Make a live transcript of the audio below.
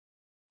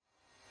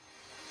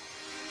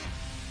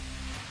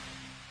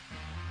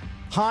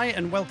Hi,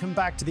 and welcome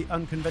back to the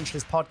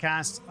Unconventionalists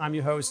podcast. I'm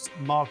your host,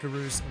 Mark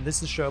Leruste, and this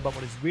is a show about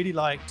what it's really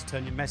like to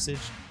turn your message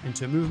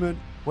into a movement,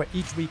 where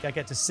each week I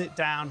get to sit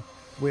down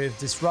with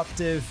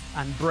disruptive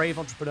and brave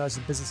entrepreneurs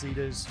and business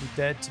leaders who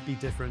dared to be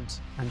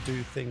different and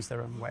do things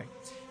their own way.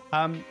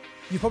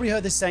 You've probably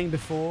heard this saying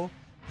before: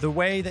 the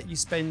way that you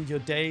spend your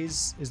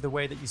days is the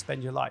way that you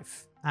spend your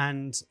life.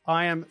 And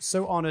I am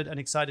so honored and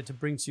excited to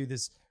bring to you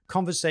this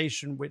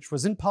conversation, which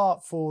was in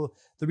part for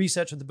the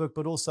research of the book,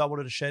 but also I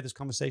wanted to share this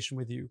conversation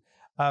with you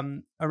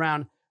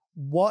around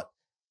what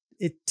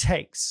it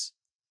takes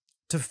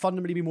to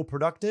fundamentally be more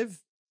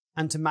productive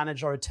and to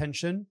manage our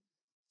attention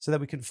so that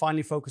we can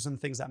finally focus on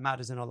things that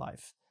matters in our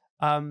life.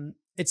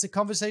 It's a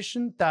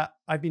conversation that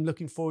I've been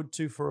looking forward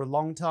to for a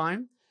long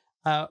time.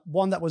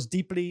 One that was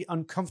deeply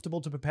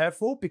uncomfortable to prepare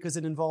for because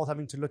it involved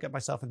having to look at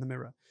myself in the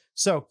mirror.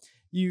 So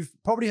you've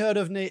probably heard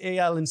of Nir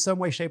Eyal in some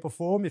way, shape, or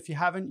form. If you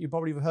haven't, you've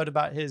probably heard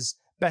about his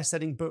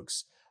best-selling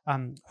books,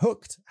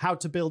 Hooked, How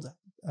to Build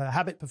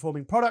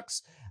Habit-Performing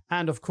Products,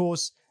 and of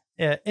course,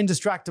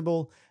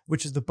 Indistractable,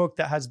 which is the book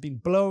that has been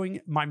blowing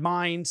my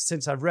mind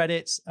since I've read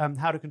it,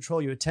 How to Control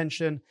Your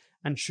Attention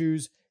and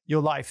Choose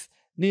Your Life.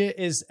 Nir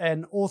is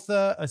an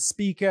author, a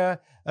speaker,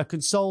 a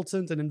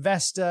consultant, an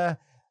investor,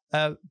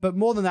 but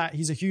more than that,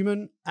 he's a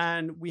human,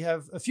 and we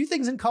have a few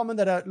things in common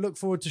that I look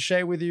forward to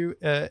share with you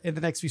in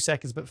the next few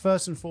seconds. But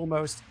first and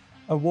foremost,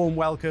 a warm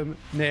welcome,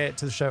 Nir,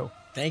 to the show.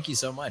 Thank you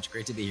so much.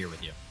 Great to be here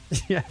with you.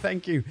 Yeah,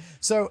 thank you.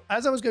 So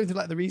as I was going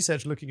through the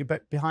research, looking a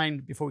bit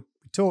behind before we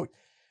talked,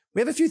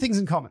 we have a few things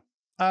in common.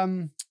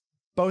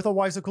 Both our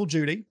wives are called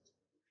Julie.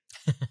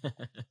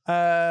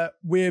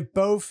 We're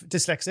both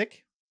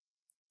dyslexic,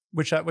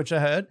 which I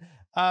heard.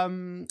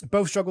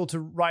 Both struggle to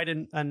write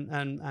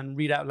and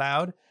read out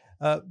loud.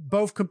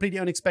 Both completely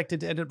unexpected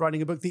to end up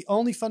writing a book. The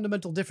only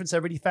fundamental difference I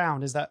really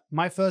found is that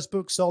my first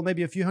book sold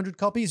maybe a few hundred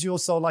copies.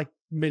 Yours sold like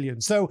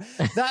millions. So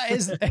that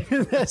is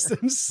in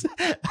essence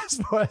as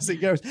far as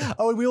it goes.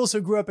 Oh, and we also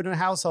grew up in a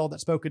household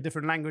that spoke a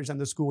different language than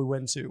the school we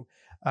went to,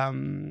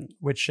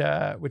 which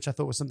I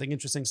thought was something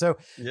interesting. So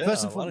yeah,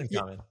 first and foremost,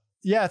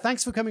 yeah,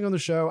 thanks for coming on the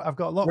show. I've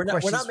got a lot of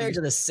questions. We're not married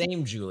to the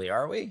same Julie,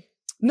 are we?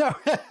 No.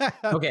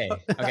 Okay.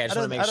 I just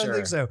want to make sure. I don't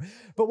think so.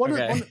 But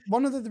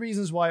one of the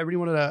reasons why I really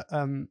wanted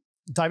to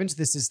dive into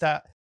this is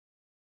that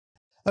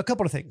a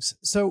couple of things.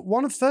 So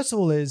first of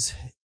all is,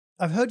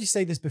 I've heard you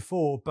say this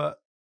before, but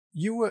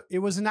it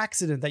was an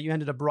accident that you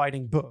ended up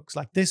writing books.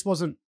 Like, this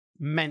wasn't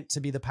meant to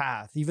be the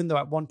path, even though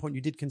at one point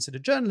you did consider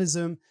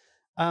journalism.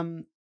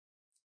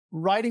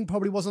 Writing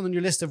probably wasn't on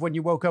your list of when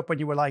you woke up when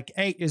you were like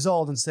 8 years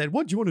old and said,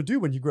 what do you want to do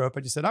when you grow up?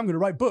 And you said, I'm going to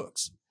write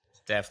books.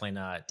 Definitely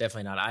not.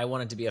 Definitely not. I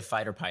wanted to be a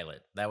fighter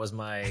pilot. That was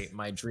my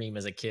dream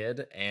as a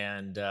kid.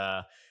 And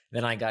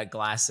then I got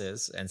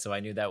glasses, and so I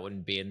knew that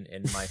wouldn't be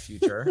in my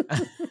future.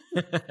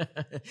 Yeah.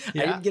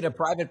 I didn't get a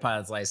private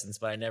pilot's license,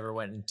 but I never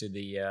went into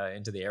the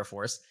Air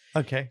Force.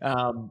 Okay.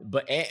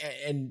 But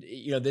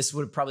this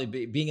would probably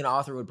be, being an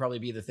author would probably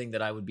be the thing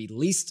that I would be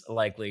least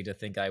likely to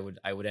think I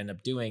would end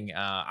up doing.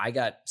 I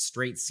got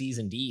straight C's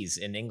and D's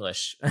in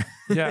English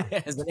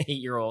as an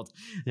 8-year-old.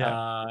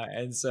 Yeah.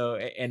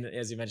 And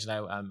as you mentioned,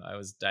 I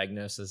was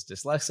diagnosed as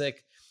dyslexic.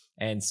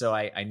 And so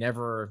I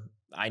never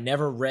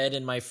read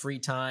in my free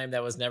time.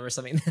 That was never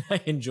something that I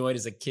enjoyed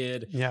as a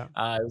kid. Yeah.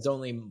 It was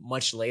only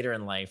much later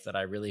in life that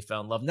I really fell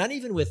in love, not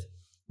even with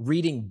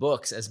reading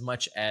books as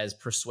much as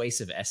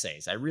persuasive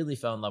essays. I really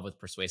fell in love with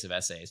persuasive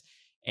essays.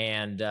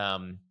 And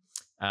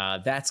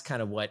that's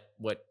kind of what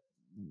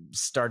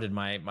started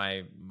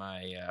my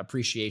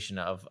appreciation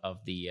of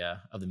the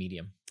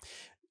medium.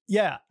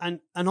 Yeah,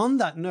 and on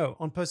that note,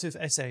 on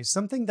persuasive essays,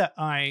 something that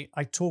I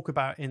talk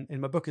about in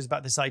my book is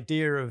about this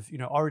idea of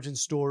origin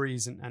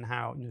stories and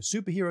how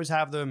superheroes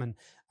have them, and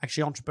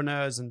actually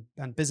entrepreneurs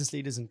and business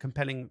leaders and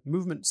compelling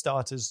movement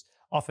starters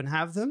often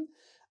have them.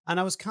 And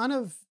I was kind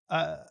of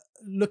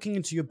looking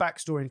into your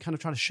backstory and kind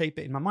of trying to shape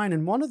it in my mind.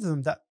 And one of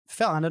them that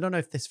felt, and I don't know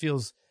if this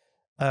feels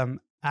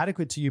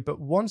adequate to you, but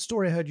one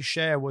story I heard you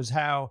share was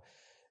how,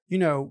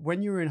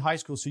 when you were in high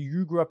school, so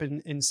you grew up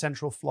in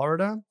Central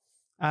Florida.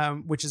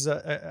 Which is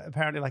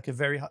apparently like a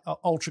very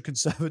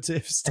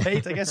ultra-conservative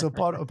state, I guess, or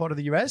part of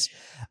the US.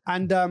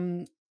 And,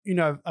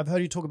 I've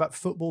heard you talk about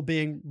football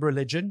being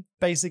religion,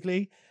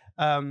 basically.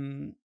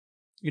 God,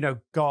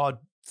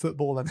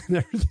 football, and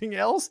everything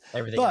else.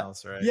 Everything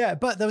else, right? Yeah,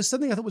 but there was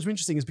something I thought was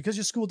interesting is because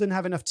your school didn't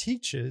have enough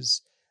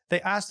teachers,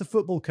 they asked the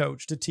football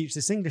coach to teach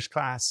this English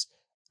class,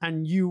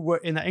 and you were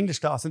in that English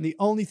class, and the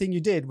only thing you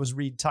did was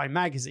read Time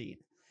magazine.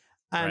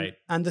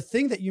 And the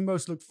thing that you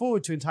most looked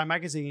forward to in Time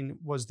magazine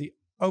was the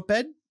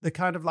op-ed, the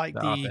kind of like the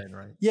op-ed,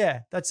 right?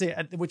 Yeah, that's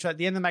it. Which at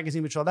the end of the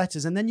magazine, which are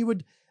letters, and then you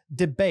would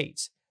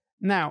debate.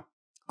 Now,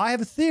 I have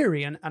a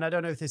theory, and I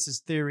don't know if this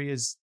theory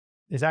is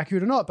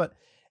accurate or not, but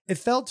it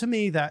felt to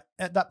me that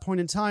at that point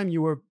in time,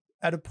 you were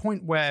at a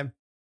point where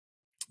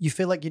you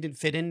feel like you didn't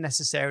fit in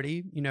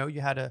necessarily.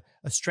 You had a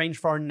strange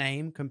foreign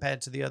name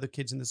compared to the other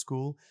kids in the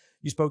school.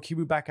 You spoke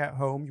Hebrew back at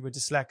home. You were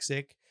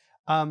dyslexic.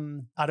 I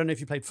don't know if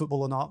you played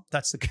football or not.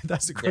 That's the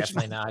question.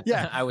 Definitely not.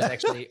 Yeah. I was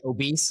actually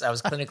obese. I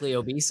was clinically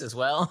obese as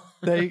well.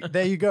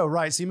 There you go.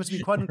 Right. So you must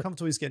be quite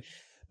uncomfortable with your skin.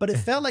 But it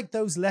felt like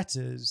those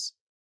letters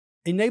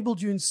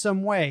enabled you in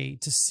some way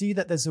to see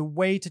that there's a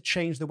way to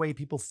change the way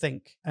people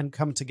think and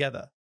come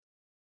together.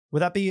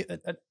 Would that be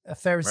a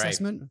fair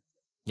assessment? Right.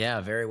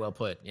 Yeah, very well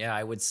put. Yeah,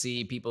 I would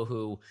see people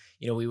who,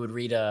 we would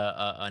read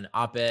an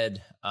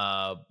op-ed,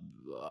 I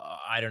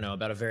don't know,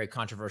 about a very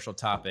controversial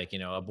topic.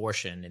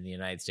 Abortion in the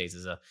United States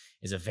is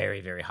a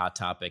very, very hot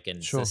topic,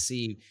 and to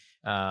see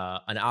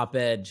an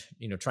op-ed,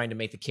 trying to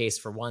make the case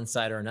for one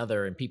side or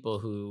another, and people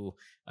who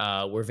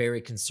were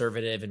very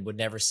conservative and would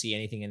never see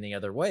anything any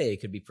other way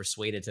could be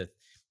persuaded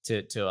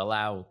to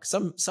allow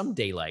some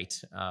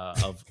daylight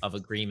of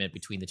agreement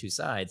between the two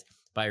sides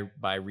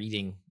by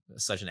reading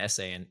such an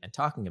essay and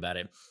talking about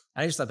it.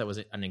 I just thought that was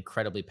an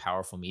incredibly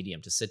powerful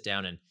medium to sit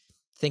down and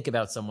think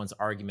about someone's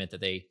argument that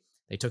they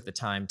took the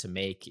time to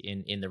make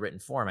in the written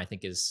form. I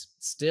think is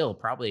still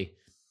probably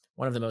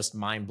one of the most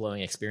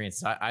mind-blowing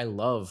experiences. I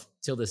love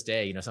till this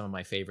day, some of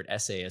my favorite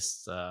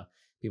essayists,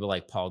 people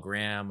like Paul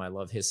Graham. I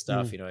love his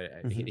stuff.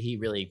 He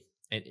really,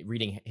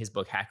 reading his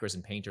book Hackers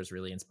and Painters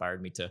really inspired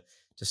me to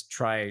just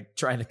try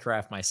the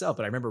craft myself.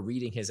 But I remember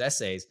reading his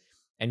essays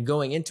and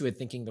going into it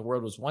thinking the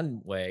world was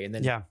one way, and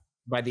then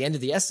by the end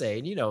of the essay,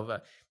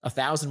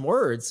 1,000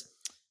 words,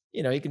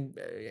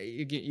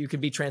 you can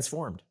be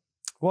transformed.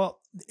 Well,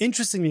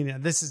 interestingly,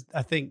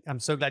 I think I'm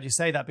so glad you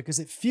say that, because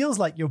it feels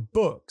like your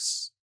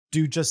books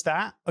do just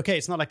that. Okay,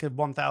 it's not like a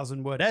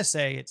 1,000 word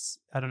essay. It's,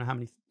 I don't know how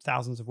many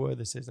thousands of words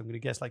this is. I'm going to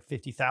guess like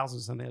 50,000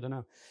 or something. I don't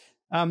know.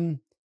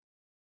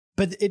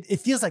 But it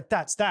feels like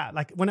that's that.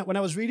 Like when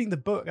I was reading the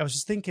book, I was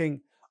just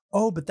thinking,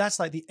 oh, but that's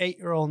like the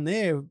 8-year-old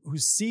Nir who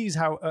sees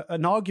how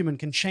an argument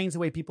can change the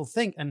way people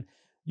think. And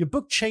your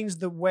book changed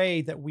the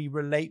way that we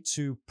relate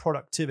to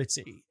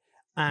productivity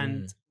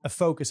and a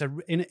focus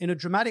in a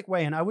dramatic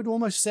way. And I would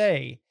almost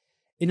say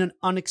in an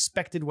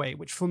unexpected way,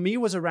 which for me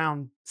was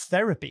around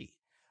therapy.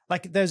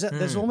 Like there's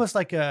almost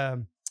like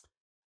a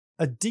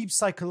deep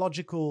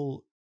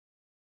psychological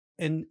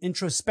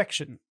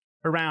introspection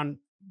around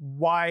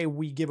why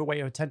we give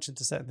away our attention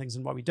to certain things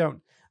and why we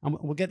don't. And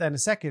we'll get there in a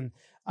second.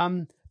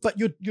 But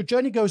your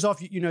journey goes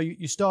off,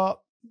 you start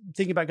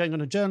thinking about going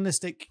on a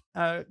journalistic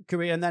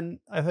career. And then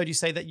I heard you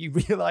say that you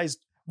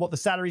realized what the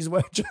salaries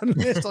were,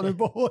 journalists on a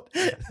board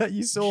that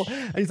you saw,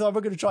 and you thought,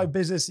 we're going to try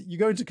business. You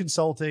go into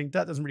consulting.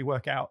 That doesn't really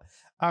work out.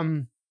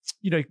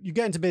 You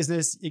get into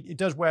business. It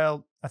does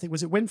well. I think,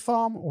 was it wind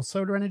farm or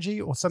solar energy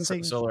or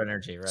something? Solar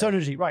energy, right? Solar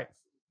energy, right.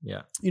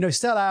 Yeah.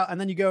 Sell out, and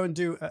then you go and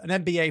do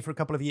an MBA for a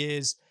couple of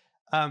years,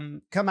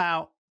 come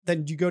out,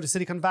 then you go to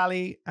Silicon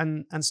Valley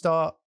and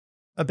start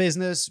a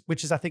business,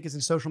 which I think is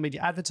in social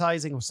media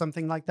advertising or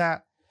something like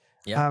that.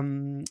 Yeah.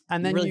 And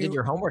then you really did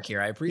your homework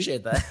here. I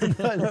appreciate that.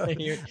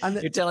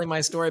 You're telling my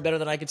story better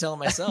than I could tell it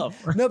myself.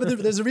 No,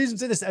 but there's a reason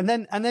to this. And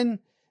then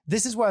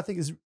this is what I think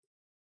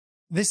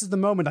this is the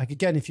moment, like,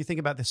 again, if you think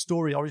about the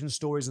story, origin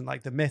stories, and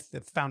like the myth,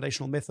 the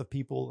foundational myth of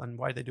people and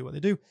why they do what they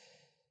do.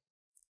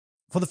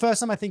 For the first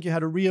time, I think you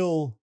had a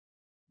real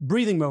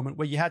breathing moment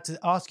where you had to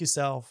ask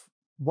yourself,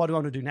 what do I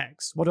want to do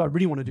next? What do I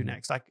really want to do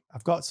next? Like,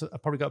 I've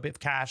probably got a bit of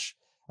cash.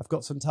 I've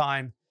got some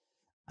time.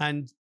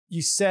 And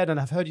you said, and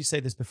I've heard you say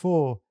this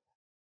before,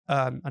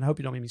 and I hope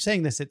you don't mind me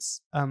saying this,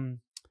 it's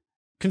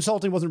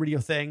consulting wasn't really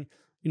your thing.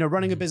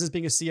 Running a business,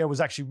 being a CEO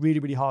was actually really,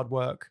 really hard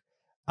work.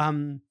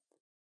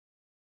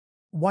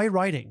 Why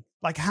writing?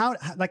 Like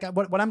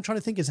what I'm trying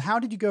to think is, how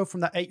did you go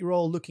from that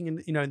 8-year-old looking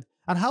in,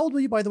 and how old were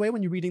you, by the way,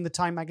 when you're reading the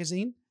Time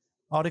magazine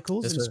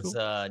articles in school? This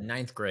was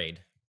ninth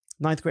grade.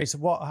 Ninth grade. So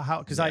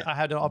because I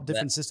had a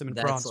different system in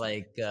France. That's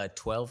like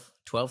 12,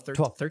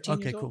 13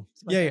 Okay, years cool. old?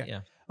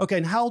 Yeah. Okay,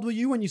 and how old were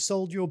you when you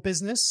sold your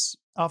business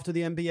after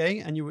the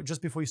MBA, and you were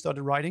just before you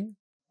started writing?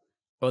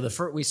 Well,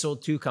 we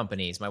sold 2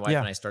 companies. My wife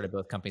and I started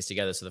both companies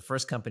together. So the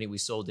first company we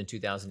sold in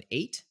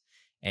 2008,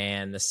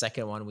 and the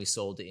second one we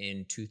sold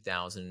in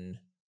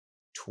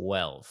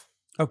 2012.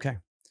 Okay.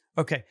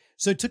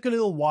 So it took a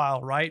little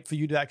while, right, for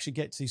you to actually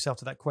get to yourself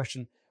to that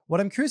question. What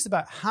I'm curious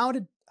about, how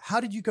did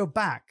you go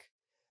back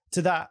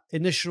to that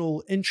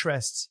initial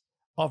interest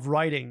of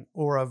writing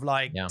or of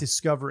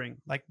discovering?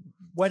 Like,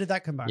 where did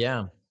that come back?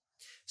 Yeah.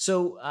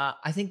 So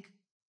I think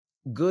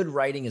good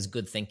writing is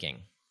good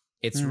thinking.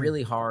 It's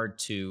really hard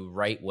to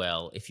write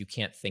well if you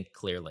can't think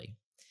clearly.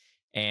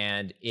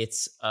 And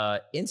it's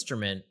an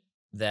instrument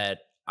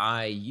that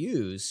I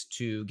use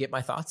to get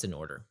my thoughts in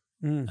order.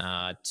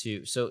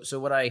 So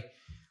what I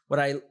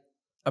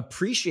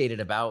appreciated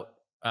about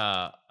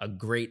a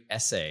great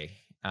essay,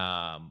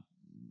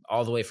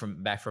 all the way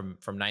from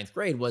ninth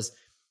grade, was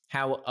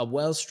how a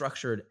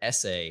well-structured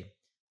essay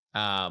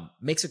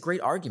makes a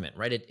great argument,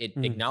 right? It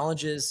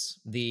acknowledges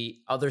the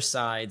other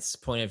side's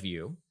point of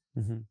view.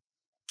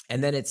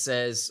 And then it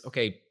says,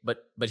 okay,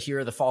 but here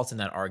are the faults in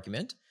that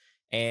argument.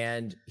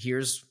 And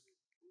here's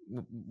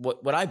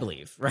what I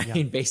believe,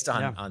 right? Based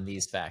on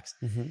these facts.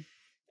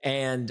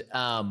 And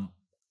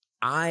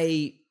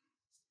I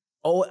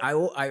Oh,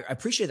 I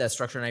appreciate that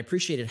structure, and I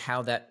appreciated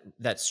how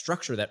that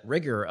structure, that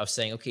rigor of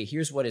saying, okay,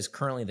 here's what is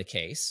currently the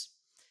case,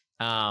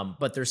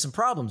 but there's some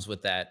problems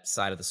with that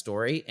side of the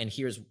story, and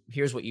here's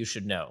what you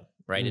should know,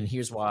 right? And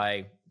here's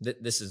why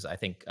this is, I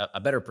think, a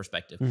better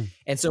perspective.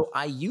 And so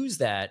I use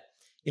that.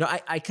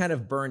 I kind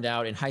of burned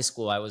out in high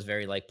school. I was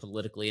very like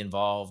politically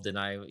involved, and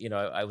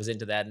I was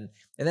into that, and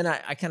then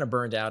I kind of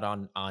burned out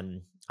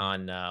on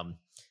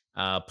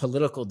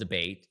political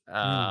debate.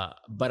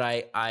 But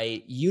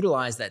I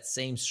utilize that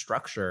same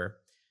structure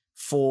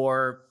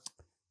for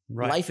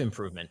life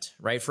improvement,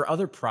 right? For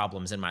other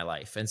problems in my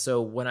life. And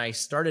so when I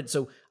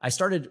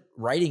started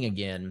writing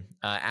again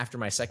after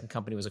my second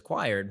company was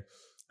acquired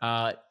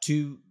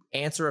to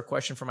answer a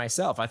question for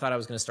myself. I thought I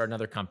was going to start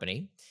another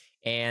company,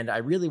 and I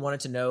really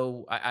wanted to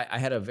know, I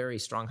had a very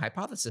strong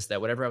hypothesis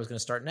that whatever I was going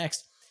to start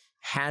next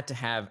had to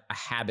have a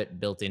habit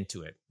built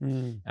into it.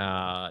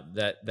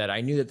 That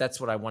I knew that's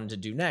what I wanted to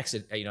do next.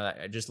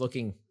 Just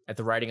looking at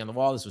the writing on the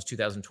wall, this was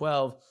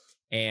 2012,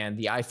 and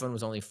the iPhone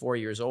was only 4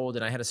 years old.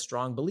 And I had a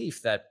strong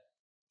belief that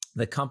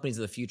the companies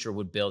of the future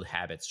would build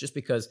habits, just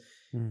because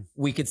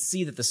we could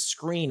see that the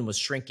screen was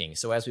shrinking.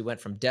 So as we went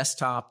from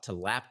desktop to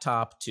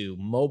laptop to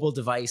mobile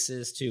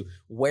devices to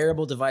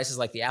wearable devices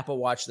like the Apple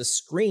Watch, the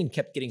screen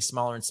kept getting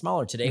smaller and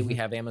smaller. Today we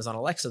have Amazon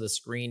Alexa, the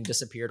screen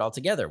disappeared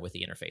altogether with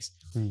the interface.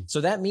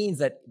 So that means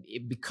that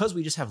because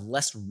we just have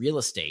less real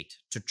estate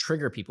to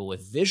trigger people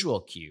with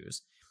visual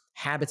cues,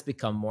 habits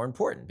become more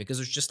important because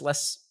there's just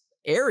less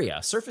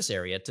surface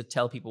area to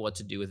tell people what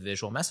to do with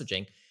visual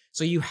messaging.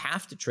 So you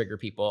have to trigger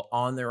people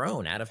on their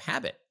own out of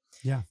habit.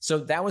 Yeah. So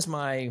that was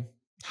my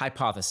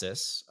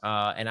hypothesis.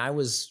 And I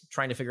was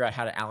trying to figure out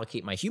how to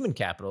allocate my human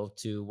capital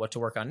to what to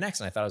work on next.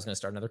 And I thought I was going to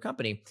start another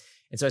company.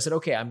 And so I said,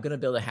 okay, I'm going to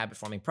build a habit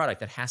forming product.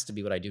 That has to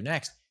be what I do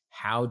next.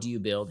 How do you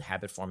build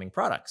habit forming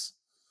products?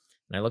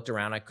 And I looked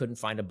around, I couldn't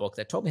find a book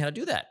that told me how to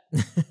do that.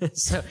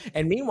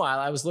 And meanwhile,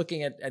 I was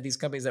looking at these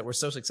companies that were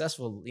so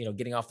successful,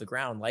 getting off the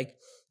ground, like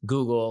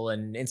Google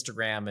and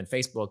Instagram and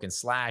Facebook and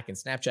Slack and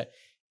Snapchat.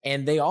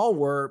 And they all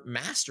were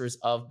masters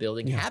of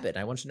building habit.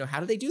 I wanted to know, how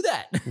do they do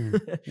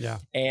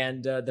that?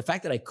 And the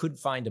fact that I couldn't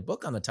find a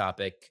book on the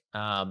topic,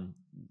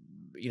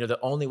 the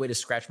only way to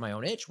scratch my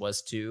own itch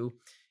was to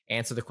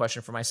answer the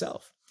question for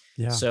myself.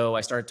 So I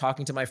started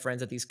talking to my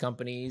friends at these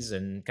companies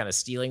and kind of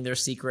stealing their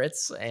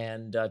secrets,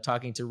 and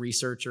talking to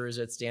researchers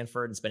at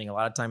Stanford and spending a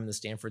lot of time in the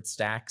Stanford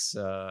stacks,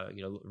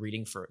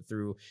 reading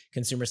through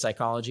consumer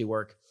psychology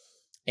work.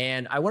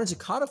 And I wanted to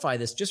codify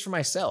this just for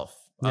myself.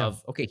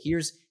 Okay,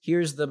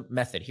 here's the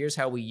method. Here's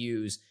how we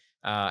use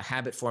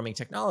habit forming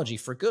technology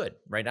for good,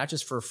 right? Not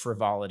just for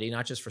frivolity,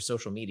 not just for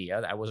social media.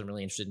 I wasn't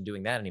really interested in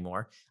doing that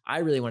anymore. I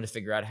really wanted to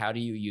figure out, how do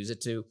you use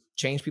it to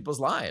change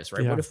people's lives,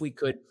 right? What if we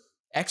could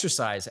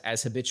exercise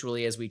as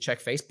habitually as we check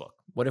Facebook?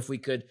 What if we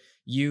could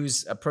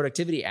use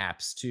productivity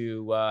apps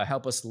to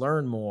help us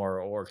learn more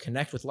or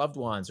connect with loved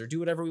ones or do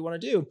whatever we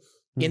want to do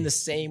in the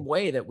same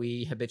way that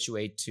we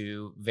habituate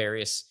to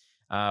various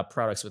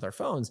products with our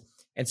phones?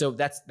 And so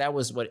that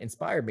was what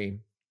inspired me.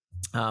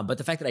 But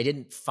the fact that I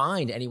didn't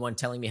find anyone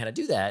telling me how to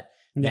do that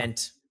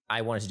meant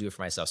I wanted to do it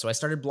for myself. So I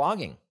started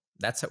blogging.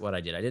 That's what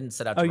I did. I didn't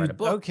set out to write a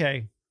book.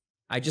 Okay.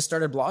 I just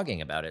started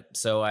blogging about it.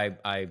 So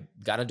I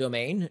got a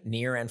domain,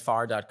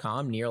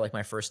 nirandfar.com, Nir like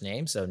my first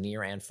name, so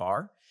Nir and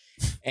Far.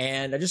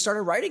 And I just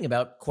started writing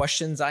about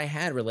questions I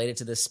had related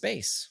to this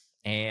space.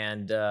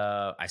 And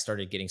I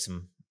started getting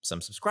some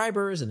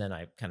subscribers, and then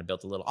I kind of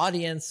built a little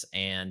audience.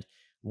 And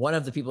one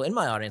of the people in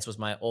my audience was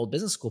my old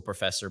business school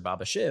professor,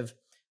 Baba Shiv,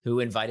 who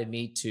invited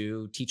me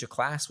to teach a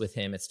class with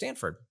him at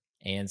Stanford.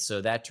 And so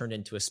that turned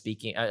into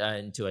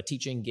into a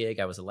teaching gig.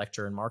 I was a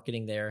lecturer in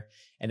marketing there.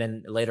 And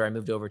then later I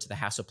moved over to the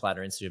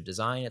Hasselplatter Institute of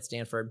Design at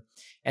Stanford.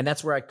 And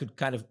that's where I could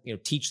kind of,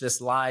 teach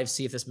this live,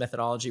 see if this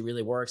methodology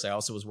really works. I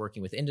also was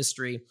working with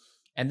industry.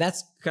 And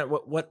that's kind of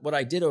what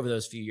I did over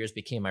those few years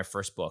became my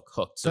first book,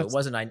 Hooked. So it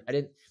wasn't, I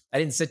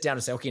didn't sit down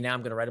and say, okay, now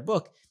I'm going to write a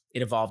book.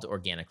 It evolved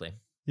organically.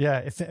 Yeah,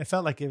 it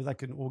felt like it was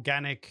like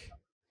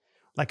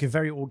a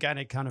very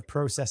organic kind of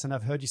process. And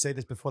I've heard you say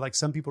this before, like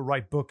some people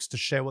write books to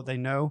share what they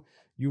know.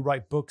 You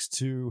write books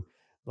to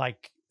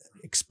like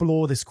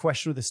explore this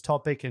question or this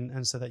topic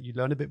and so that you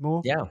learn a bit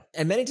more. Yeah.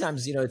 And many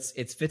times,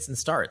 it's fits and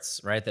starts,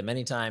 right? That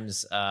many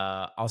times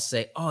I'll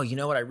say, oh, you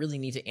know what? I really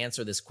need to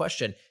answer this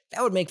question.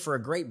 That would make for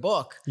a great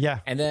book. Yeah.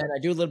 And then I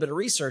do a little bit of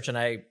research and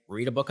I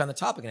read a book on the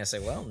topic and I say,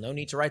 well, no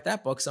need to write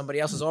that book. Somebody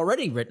else has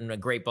already written a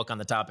great book on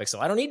the topic. So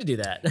I don't need to do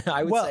that.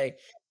 I would say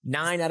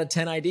 9 out of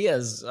 10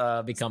 ideas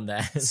become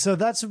that. So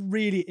that's a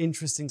really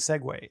interesting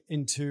segue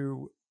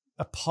into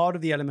a part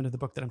of the element of the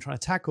book that I'm trying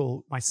to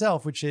tackle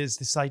myself, which is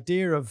this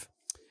idea of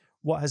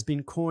what has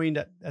been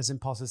coined as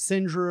imposter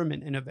syndrome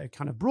in a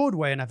kind of broad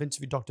way. And I've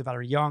interviewed Dr.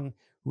 Valerie Young,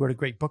 who wrote a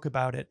great book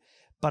about it.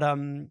 But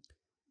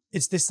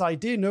it's this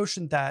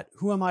notion that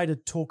who am I to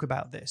talk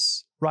about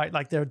this, right?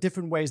 Like there are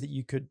different ways that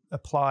you could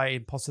apply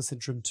imposter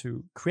syndrome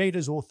to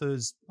creators,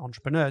 authors,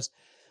 entrepreneurs.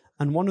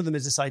 And one of them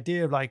is this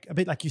idea of like, a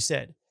bit like you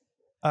said,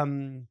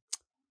 you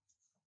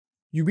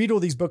read all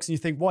these books and you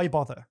think, why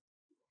bother?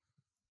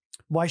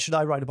 Why should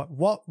I write about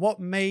what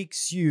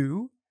makes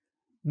you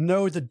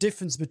know the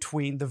difference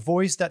between the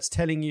voice that's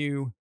telling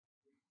you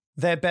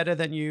they're better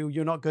than you,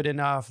 you're not good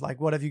enough, like,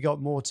 what have you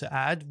got more to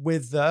add,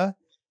 with the,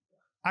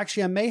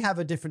 actually, I may have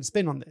a different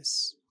spin on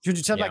this. Do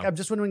you tell, like, I'm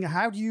just wondering,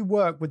 how do you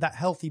work with that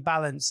healthy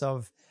balance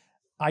of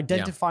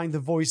identifying the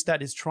voice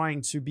that is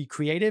trying to be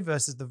creative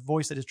versus the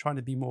voice that is trying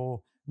to be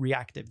more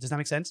reactive? Does that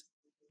make sense?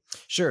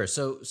 Sure.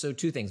 So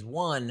two things.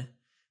 One,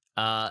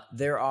 okay,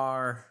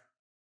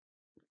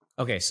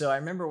 so I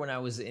remember when I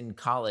was in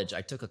college,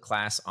 I took a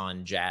class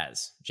on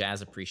jazz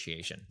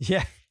appreciation.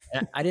 Yeah.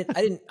 And I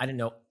didn't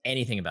know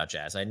anything about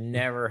jazz. I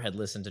never had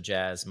listened to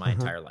jazz my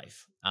entire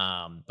life.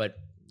 But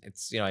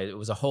it's, it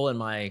was a hole in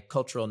my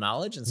cultural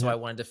knowledge. And so I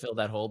wanted to fill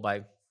that hole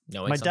by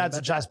knowing my something dad's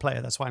about a jazz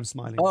player. That's why I'm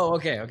smiling. Oh,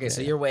 okay. Yeah,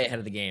 so you're way ahead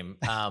of the game.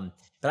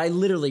 But I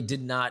literally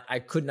I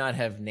could not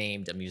have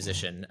named a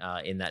musician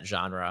in that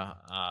genre.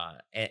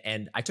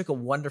 And I took a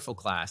wonderful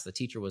class. The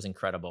teacher was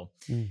incredible.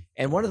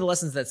 And one of the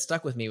lessons that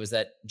stuck with me was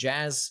that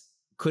jazz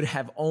could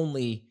have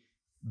only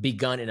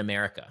begun in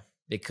America,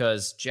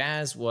 because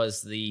jazz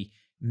was the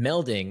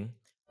melding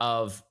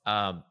of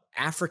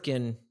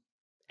African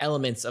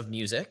elements of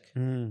music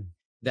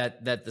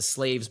that the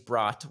slaves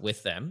brought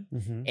with them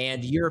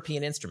and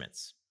European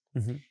instruments.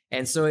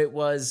 And so it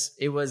was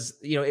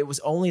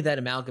only that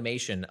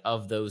amalgamation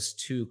of those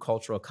two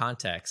cultural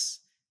contexts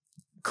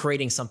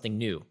creating something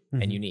new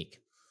and unique.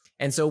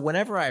 And so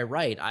whenever I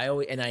write,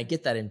 I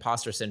get that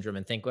imposter syndrome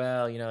and think,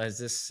 well, is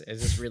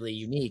this really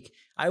unique?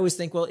 I always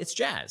think, well, it's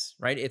jazz,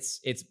 right?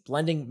 It's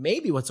blending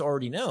maybe what's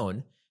already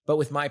known, but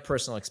with my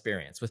personal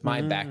experience, with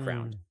my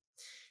background.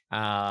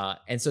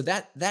 And so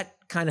that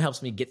kind of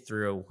helps me get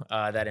through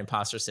that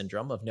imposter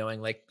syndrome of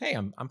knowing, like, hey,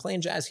 I'm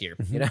playing jazz here.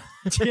 I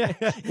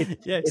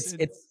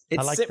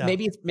like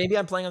that. Maybe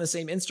I'm playing on the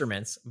same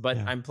instruments, but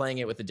I'm playing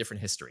it with a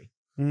different history.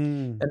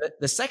 And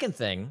the second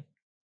thing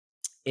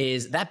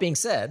is, that being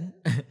said,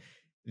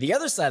 the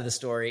other side of the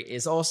story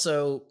is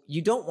also,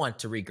 you don't want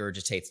to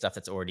regurgitate stuff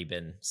that's already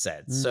been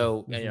said.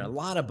 So a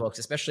lot of books,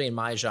 especially in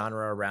my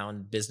genre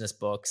around business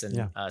books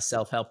and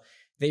self-help,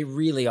 they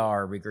really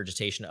are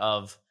regurgitation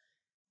of,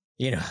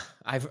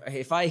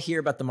 if I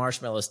hear about the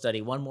marshmallow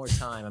study one more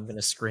time, I'm going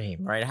to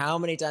scream, right? How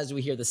many times do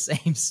we hear the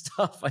same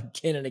stuff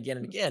again and again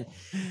and again?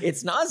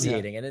 It's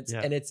nauseating. And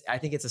I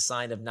think it's a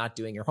sign of not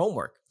doing your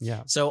homework.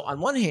 Yeah. So on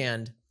one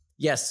hand,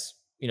 yes,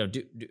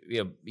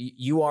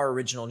 you are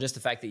original. Just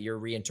the fact that you're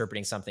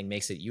reinterpreting something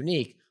makes it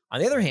unique. On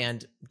the other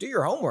hand, do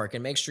your homework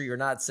and make sure you're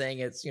not saying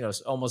it's,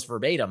 almost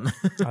verbatim,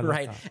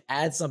 right?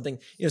 Add something,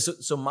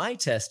 so my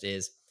test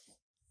is,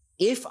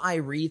 if I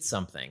read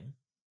something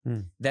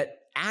that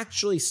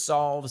actually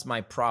solves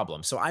my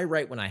problem. So I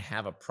write when I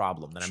have a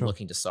problem that I'm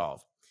looking to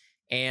solve.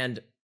 And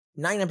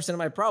 99% of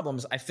my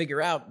problems I figure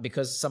out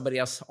because somebody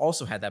else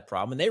also had that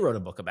problem and they wrote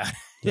a book about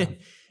it. Yeah.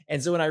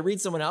 And so when I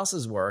read someone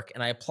else's work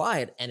and I apply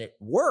it and it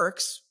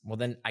works, well,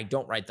 then I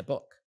don't write the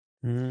book.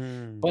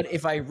 But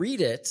if I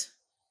read it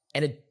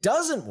and it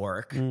doesn't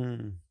work,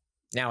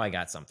 now I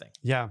got something.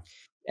 Yeah.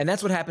 And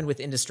that's what happened with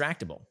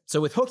Indistractable. So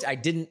with Hooked, I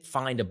didn't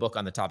find a book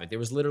on the topic. There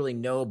was literally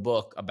no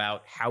book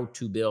about how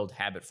to build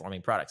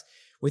habit-forming products.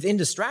 With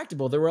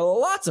Indistractable, there were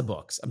lots of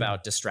books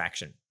about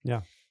distraction.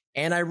 Yeah.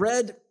 And I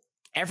read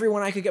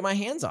everyone I could get my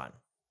hands on.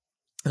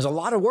 There's a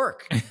lot of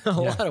work, a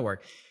lot of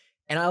work.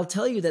 And I'll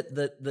tell you that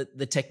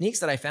the techniques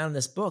that I found in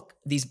this book,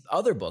 these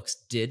other books,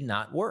 did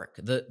not work.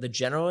 The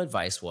general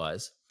advice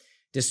was,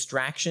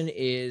 distraction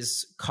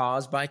is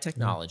caused by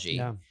technology.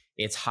 Yeah.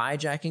 It's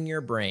hijacking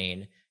your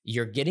brain.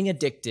 You're getting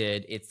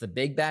addicted. It's the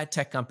big bad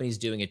tech companies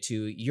doing it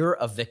too. You're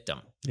a victim.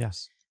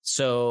 Yes.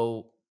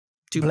 So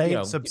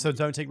blame. So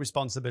don't take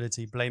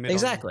responsibility. Blame it.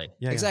 Exactly.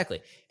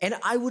 Exactly. And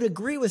I would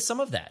agree with some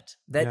of that.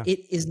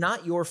 It is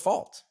not your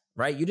fault,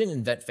 right? You didn't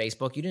invent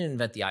Facebook. You didn't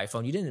invent the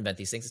iPhone. You didn't invent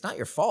these things. It's not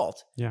your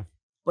fault. Yeah.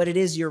 But it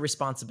is your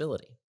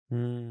responsibility.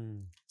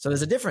 So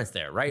there's a difference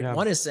there, right? Yeah.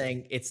 One is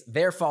saying it's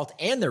their fault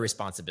and their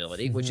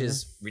responsibility, which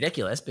is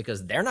ridiculous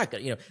because they're not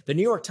going to, the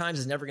New York Times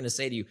is never going to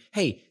say to you,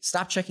 hey,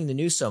 stop checking the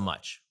news so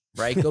much,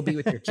 right? Go be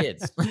with your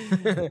kids.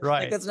 Right.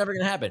 Like, that's never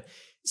going to happen.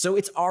 So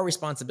it's our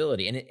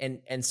responsibility.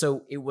 And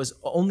so it was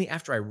only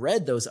after I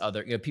read those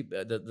other,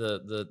 people,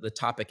 the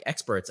topic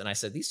experts, and I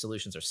said, these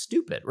solutions are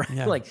stupid, right?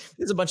 Yeah. Like,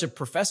 there's a bunch of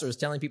professors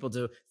telling people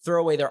to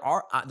throw away their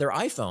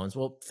iPhones.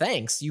 Well,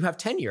 thanks. You have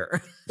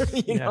tenure.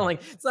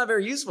 Like, it's not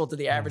very useful to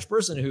the average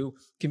person who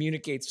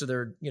communicates to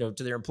their,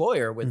 to their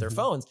employer with their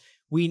phones.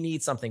 We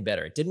need something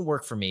better. It didn't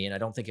work for me, and I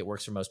don't think it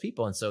works for most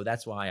people. And so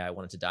that's why I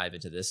wanted to dive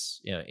into this,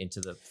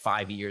 into the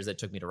 5 years that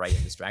took me to write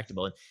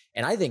Indistractable.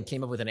 And I think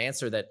came up with an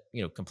answer that,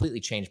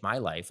 completely changed my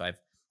life.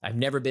 I've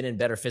never been in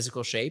better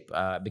physical shape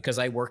because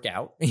I work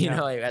out,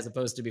 as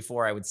opposed to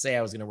before I would say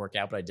I was going to work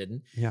out, but I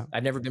didn't. Yeah.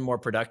 I've never been more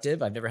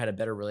productive. I've never had a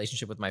better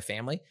relationship with my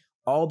family,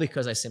 all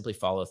because I simply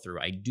follow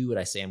through. I do what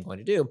I say I'm going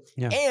to do.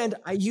 Yeah. And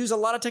I use a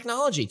lot of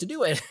technology to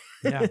do it.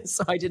 Yeah.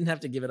 So I didn't have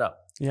to give it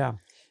up. Yeah.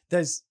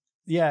 There's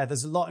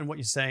a lot in what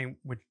you're saying,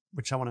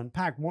 which I want to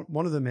unpack.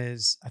 One of them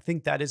is, I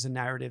think that is a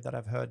narrative that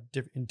I've heard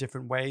in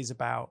different ways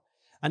about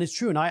And it's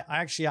true. And I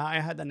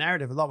had that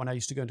narrative a lot when I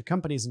used to go into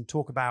companies and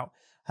talk about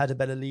how to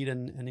better lead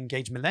and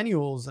engage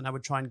millennials. And I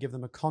would try and give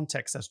them a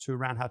context as to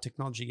around how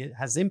technology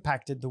has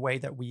impacted the way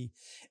that we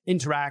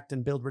interact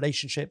and build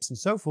relationships and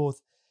so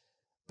forth.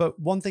 But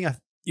one thing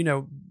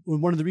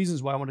one of the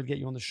reasons why I wanted to get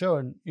you on the show,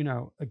 and,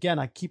 again,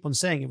 I keep on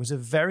saying it was a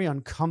very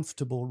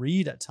uncomfortable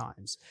read at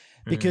times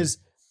because,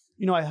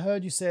 I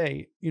heard you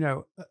say,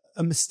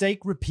 a mistake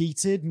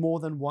repeated more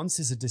than once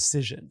is a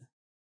decision.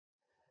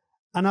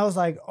 And I was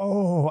like,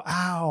 oh,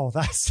 ow,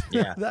 that's,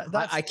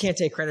 that's I can't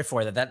take credit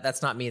for that.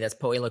 That's not me. That's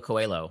Paulo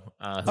Coelho.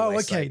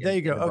 Okay. There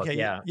you go. Okay.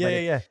 Yeah.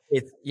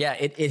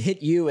 It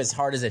hit you as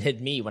hard as it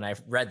hit me when I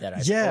read that.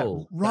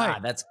 Right.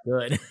 God, that's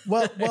good.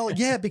 well,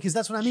 yeah, because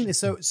that's what I mean.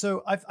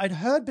 So I'd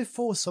heard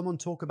before someone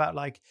talk about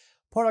like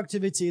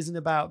productivity isn't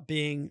about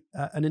being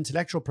an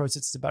intellectual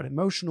process. It's about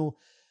emotional,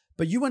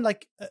 but you went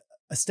like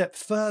a step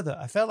further.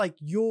 I felt like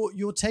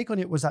your take on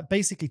it was that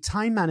basically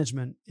time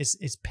management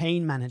is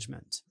pain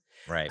management.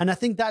 Right. And I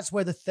think that's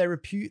where the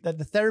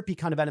therapy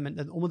kind of element,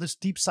 and almost this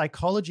deep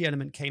psychology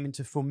element came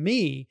into for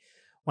me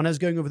when I was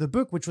going over the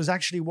book, which was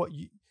actually what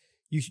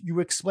you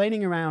were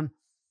explaining around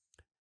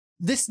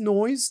this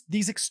noise,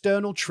 these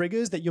external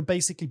triggers that you're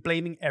basically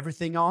blaming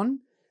everything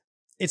on.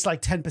 It's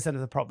like 10% of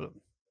the problem.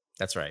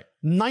 That's right.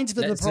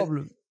 90% of the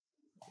problem.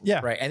 Yeah.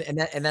 Right.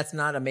 And that's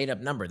not a made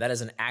up number. That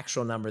is an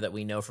actual number that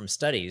we know from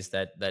studies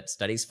that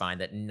studies find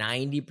that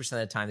 90% of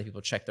the time that people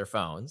check their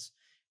phones,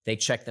 they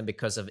check them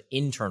because of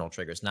internal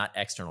triggers, not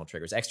external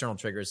triggers. External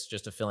triggers,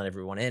 just to fill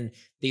everyone in,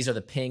 these are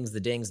the pings, the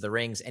dings, the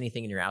rings,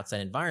 anything in your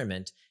outside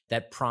environment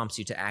that prompts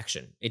you to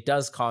action. It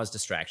does cause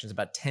distractions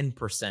about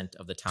 10%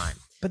 of the time.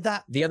 But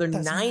the other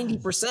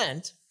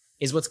 90%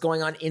 is what's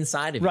going on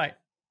inside of you. Right.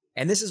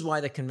 And this is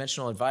why the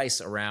conventional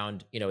advice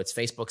around, it's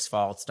Facebook's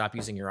fault, stop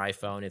using your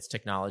iPhone, it's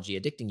technology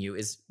addicting you,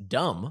 is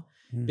dumb.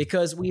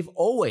 Because we've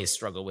always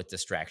struggled with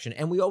distraction,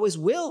 and we always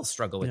will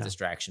struggle with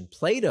distraction.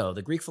 Plato,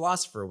 the Greek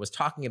philosopher, was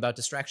talking about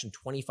distraction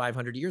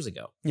 2,500 years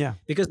ago. Yeah.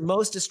 Because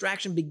most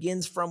distraction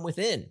begins from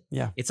within.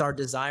 Yeah. It's our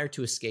desire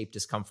to escape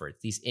discomfort,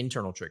 these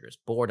internal triggers,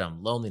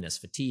 boredom, loneliness,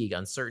 fatigue,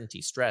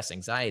 uncertainty, stress,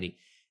 anxiety.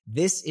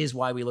 This is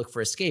why we look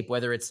for escape,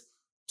 whether it's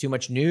too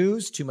much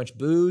news, too much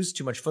booze,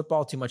 too much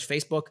football, too much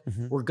Facebook.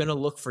 We're going to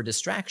look for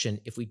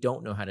distraction if we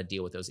don't know how to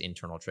deal with those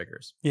internal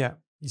triggers. Yeah.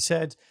 You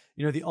said,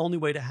 the only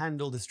way to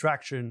handle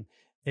distraction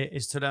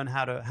is to learn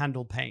how to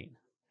handle pain.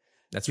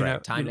 That's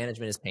right. Time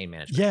management is pain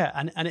management. Yeah.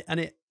 And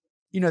it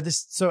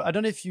this, so I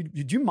don't know if do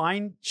you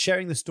mind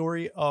sharing the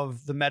story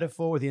of the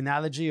metaphor or the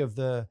analogy of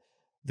the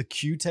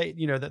cue table,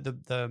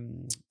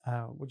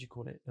 what do you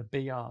call it? The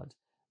billiard,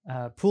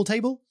 pool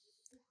table,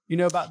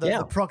 about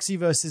the proxy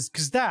versus,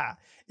 because that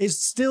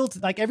is still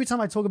like every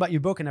time I talk about your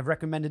book, and I've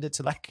recommended it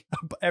to like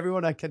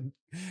everyone I can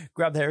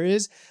grab their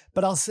ears,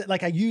 but I'll say,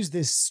 like, I use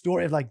this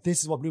story of like,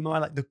 this is what blew my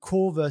mind, like the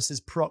core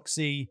versus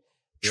proxy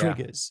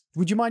triggers.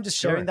 Would you mind just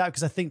sharing that?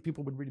 Because I think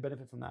people would really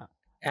benefit from that.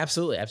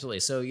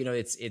 Absolutely. So,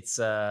 it's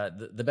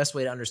the best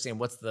way to understand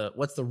what's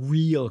the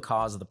real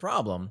cause of the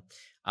problem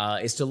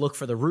is to look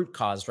for the root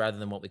cause rather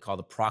than what we call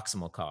the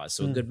proximal cause.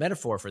 So a good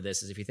metaphor for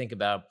this is if you think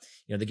about,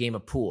 the game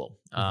of pool,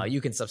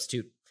 you can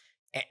substitute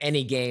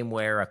any game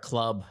where a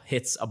club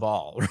hits a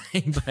ball,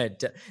 right?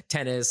 But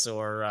tennis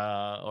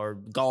or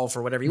golf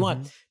or whatever you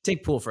want.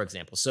 Take pool, for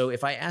example. So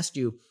if I asked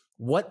you,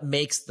 what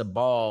makes the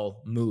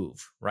ball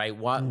move, right?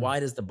 Why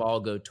does the ball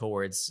go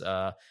towards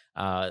the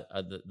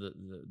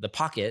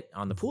pocket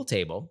on the pool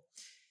table?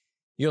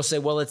 You'll say,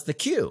 well, it's the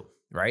cue,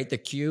 right? The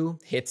cue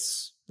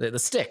hits the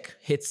stick,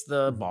 hits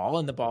the ball,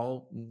 and the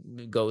ball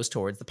goes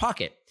towards the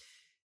pocket.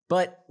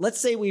 But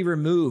let's say we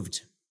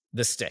removed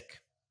the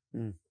stick.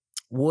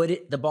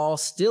 Would the ball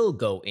still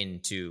go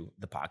into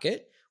the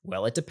pocket?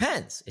 Well, it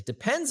depends. It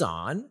depends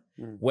on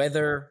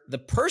whether the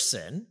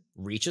person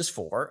reaches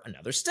for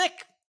another stick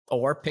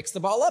or picks the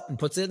ball up and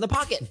puts it in the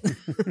pocket,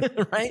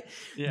 right?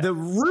 Yeah. The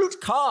root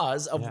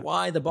cause of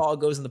why the ball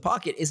goes in the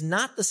pocket is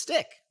not the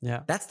stick.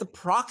 Yeah. That's the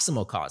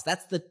proximal cause.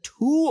 That's the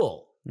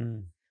tool.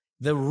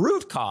 The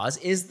root cause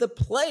is the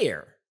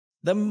player,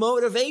 the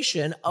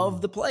motivation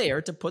of the player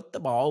to put the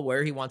ball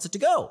where he wants it to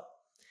go.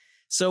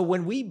 So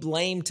when we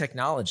blame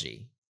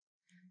technology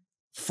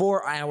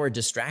for our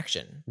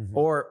distraction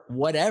or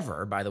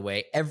whatever, by the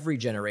way, every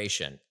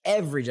generation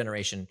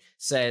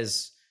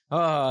says,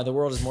 oh, the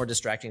world is more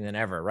distracting than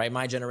ever, right?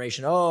 My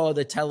generation, oh,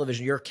 the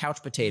television, you're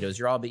couch potatoes,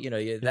 you're all,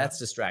 that's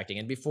distracting.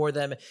 And before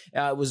them,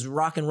 it was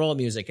rock and roll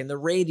music and the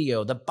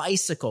radio, the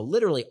bicycle,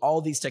 literally all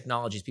these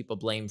technologies people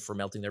blame for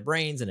melting their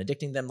brains and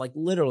addicting them, like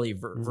literally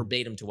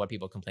verbatim to what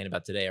people complain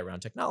about today around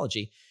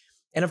technology.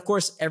 And of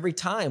course, every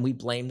time we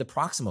blame the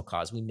proximal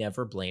cause, we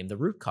never blame the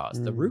root cause.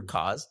 The root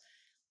cause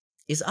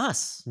is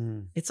us.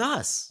 It's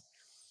us.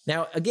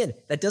 Now, again,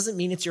 that doesn't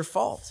mean it's your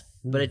fault,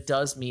 but it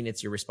does mean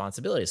it's your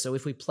responsibility. So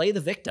if we play the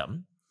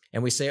victim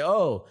and we say,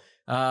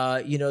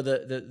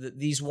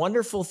 these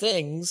wonderful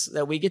things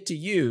that we get to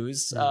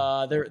use,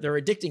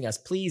 they're addicting us.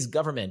 Please,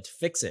 government,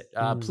 fix it.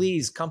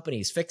 Please,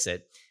 companies, fix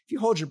it. If you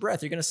hold your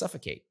breath, you're going to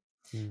suffocate.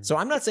 So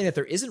I'm not saying that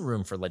there isn't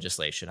room for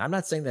legislation. I'm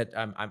not saying that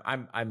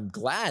I'm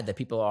glad that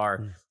people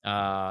are,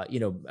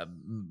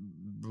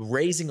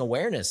 raising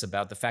awareness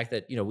about the fact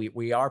that,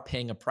 we are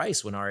paying a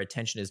price when our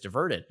attention is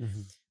diverted.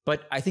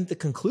 But I think the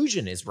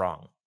conclusion is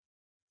wrong.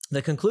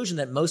 The conclusion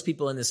that most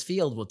people in this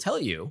field will tell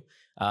you,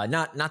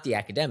 not the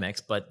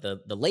academics, but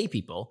the lay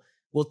people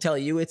will tell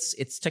you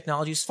it's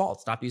technology's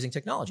fault. Stop using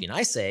technology. And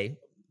I say,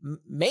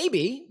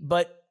 maybe,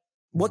 but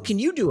what can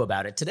you do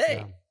about it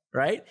today? Yeah.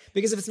 Right?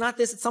 Because if it's not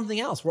this, it's something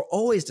else. We're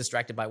always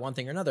distracted by one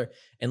thing or another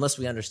unless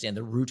we understand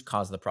the root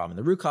cause of the problem. And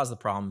the root cause of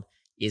the problem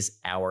is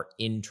our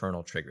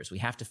internal triggers. We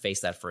have to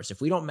face that first.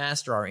 If we don't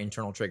master our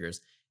internal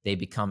triggers, they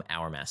become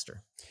our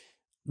master.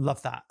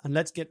 Love that. And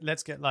let's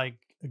get like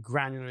a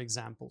granular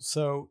example.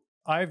 So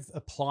I've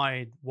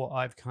applied what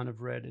I've kind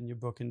of read in your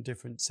book in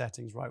different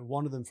settings, right?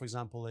 One of them, for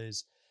example,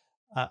 is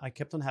I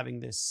kept on having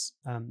this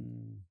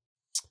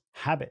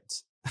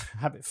habit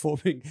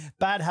forming,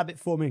 bad habit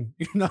forming,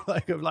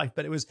 of life.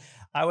 But it was,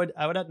 I would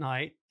at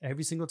night,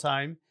 every single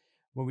time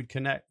when we'd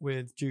connect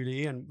with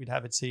Julie and we'd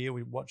have a tea or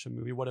we'd watch a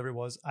movie, whatever it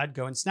was, I'd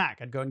go and snack.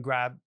 I'd go and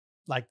grab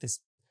like this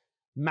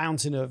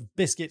mountain of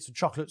biscuits or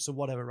chocolates or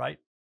whatever, right?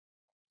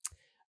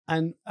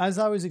 And as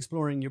I was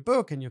exploring your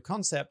book and your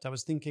concept, I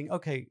was thinking,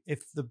 okay,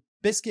 if the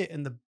biscuit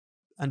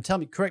and tell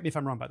me, correct me if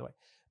I'm wrong, by the way,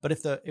 but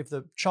if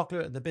the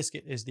chocolate and the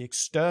biscuit is the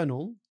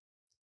external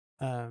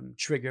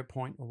trigger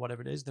point or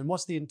whatever it is, then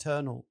what's the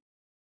internal?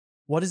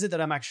 What is it that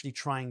I'm actually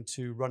trying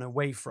to run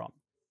away from?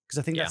 Because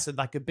I think that's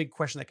like a big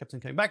question that kept on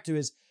coming back to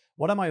is,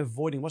 what am I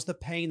avoiding? What's the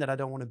pain that I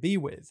don't want to be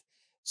with?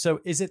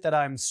 So is it that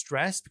I'm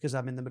stressed because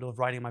I'm in the middle of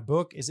writing my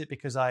book? Is it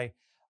because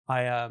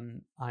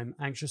I'm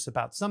anxious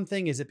about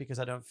something? Is it because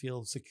I don't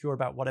feel secure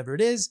about whatever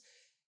it is?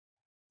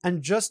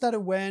 And just that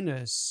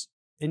awareness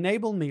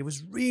enabled me. It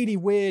was really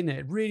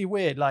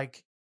weird.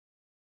 Like,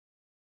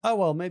 oh,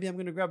 well, maybe I'm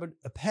going to grab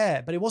a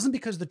pear. But it wasn't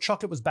because the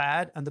chocolate was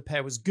bad and the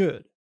pear was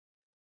good,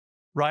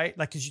 right?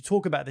 Like, as you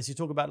talk about this, you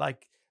talk about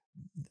like,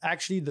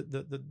 actually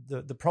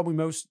the problem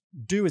we most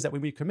do is that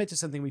when we commit to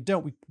something we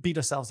beat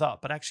ourselves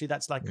up. But actually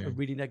that's like a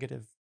really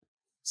negative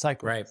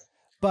cycle. Right.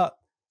 But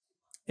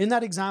in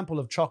that example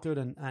of chocolate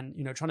and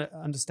trying to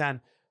understand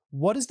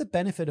what is the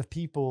benefit of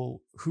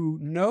people who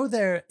know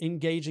they're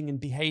engaging in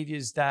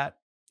behaviors that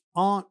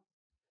aren't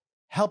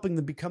helping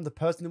them become the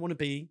person they want to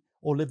be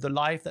or live the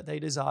life that they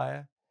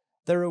desire.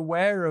 They're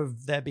aware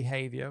of their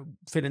behavior,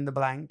 fill in the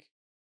blank.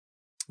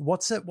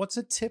 What's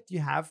a tip you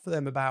have for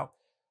them about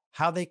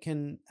how they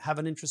can have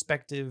an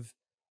introspective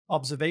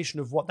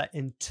observation of what that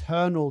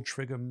internal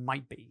trigger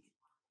might be?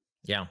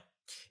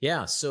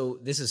 Yeah. So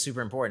this is super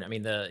important. I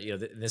mean,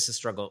 this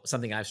is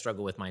something I've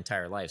struggled with my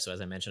entire life. So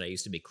as I mentioned, I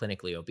used to be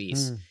clinically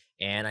obese,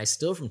 and I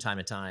still from time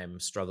to time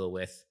struggle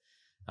with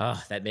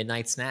that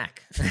midnight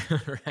snack,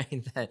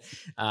 right? That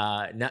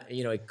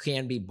it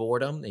can be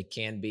boredom, it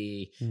can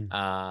be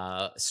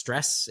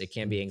stress, it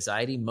can be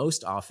anxiety.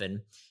 Most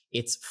often,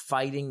 it's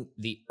fighting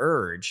the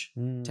urge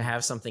to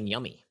have something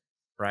yummy,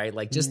 right?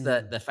 Like just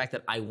the fact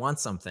that I want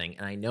something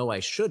and I know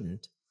I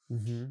shouldn't.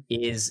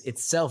 Is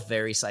itself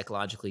very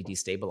psychologically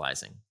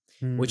destabilizing,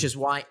 which is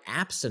why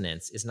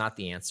abstinence is not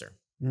the answer.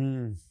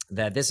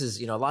 That this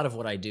is, a lot of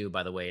what I do,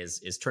 by the way,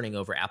 is turning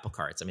over apple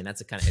carts. I mean,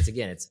 that's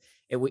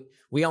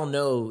we all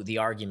know the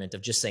argument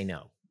of just say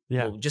no.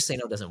 Yeah. Well, just say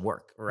no doesn't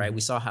work, right? We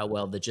saw how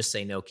well the Just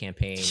Say No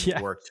campaign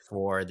worked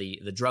for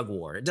the drug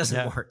war. It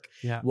doesn't work.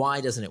 Yeah.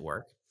 Why doesn't it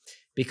work?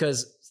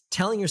 Because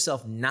telling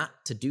yourself not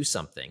to do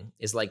something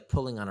is like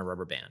pulling on a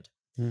rubber band.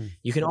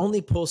 You can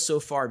only pull so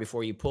far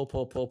before you pull,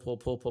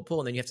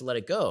 and then you have to let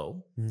it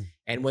go.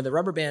 And when the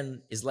rubber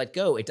band is let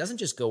go, it doesn't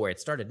just go where it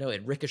started. No,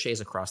 it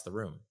ricochets across the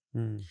room.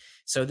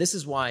 So this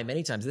is why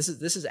many times, this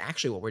is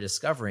actually what we're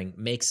discovering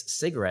makes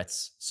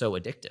cigarettes so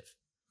addictive.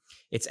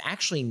 It's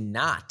actually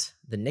not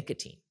the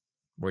nicotine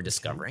we're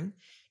discovering.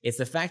 It's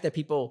the fact that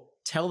people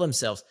tell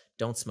themselves,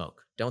 don't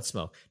smoke, don't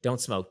smoke,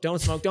 don't smoke, don't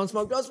smoke, don't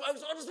smoke, don't smoke,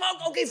 don't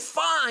smoke. Okay,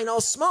 fine,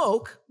 I'll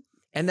smoke.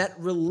 And that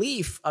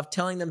relief of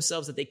telling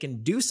themselves that they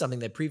can do something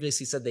that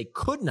previously said they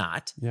could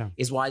not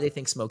is why they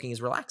think smoking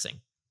is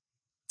relaxing.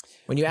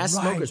 When you ask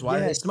smokers, why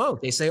do they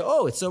smoke? They say,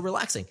 oh, it's so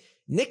relaxing.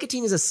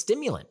 Nicotine is a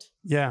stimulant.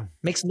 Yeah.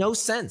 Makes no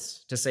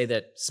sense to say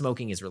that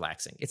smoking is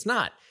relaxing. It's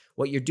not.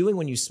 What you're doing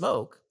when you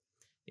smoke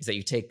is that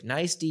you take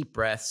nice deep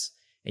breaths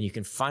and you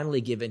can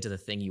finally give into the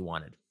thing you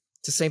wanted.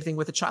 It's the same thing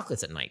with the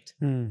chocolates at night.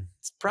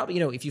 It's probably,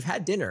 if you've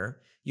had dinner,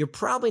 you're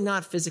probably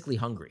not physically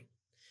hungry.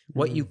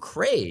 What you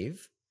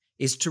crave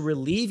is to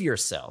relieve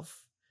yourself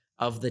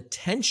of the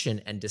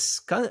tension and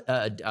discomfort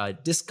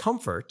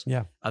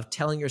of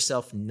telling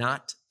yourself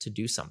not to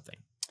do something.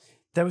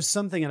 There was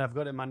something, and I've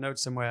got it in my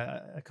notes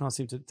somewhere, I can't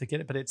seem to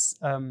get it, but it's,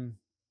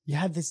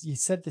 you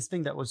said this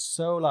thing that was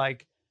so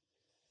like,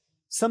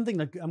 something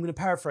like, I'm going to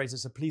paraphrase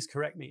this, so please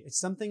correct me. It's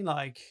something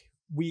like,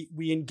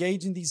 we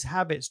engage in these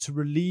habits to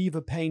relieve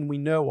a pain we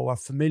know or are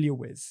familiar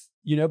with,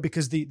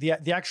 because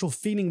the actual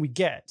feeling we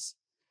get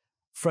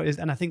from,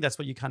 and I think that's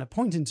what you kind of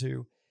pointing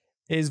to,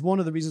 is one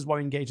of the reasons why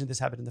we engage in this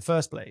habit in the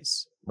first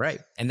place. Right.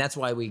 And that's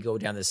why we go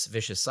down this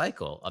vicious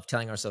cycle of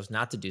telling ourselves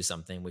not to do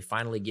something. We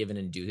finally give in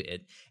and do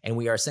it. And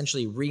we are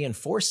essentially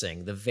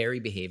reinforcing the very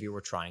behavior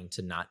we're trying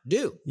to not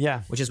do.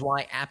 Yeah. Which is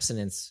why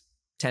abstinence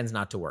tends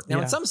not to work.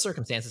 Now, in some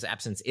circumstances,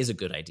 abstinence is a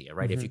good idea,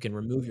 right? If you can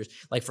remove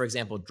like, for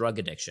example, drug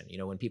addiction,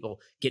 when people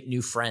get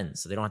new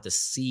friends, so they don't have to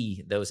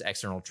see those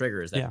external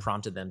triggers that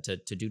prompted them to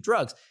do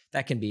drugs,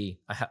 that can be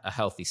a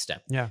healthy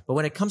step. Yeah. But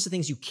when it comes to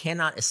things you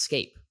cannot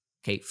escape,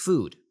 okay,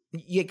 food,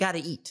 you got to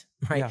eat,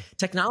 right? Yeah.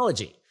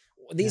 Technology,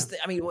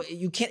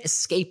 you can't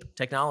escape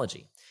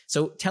technology.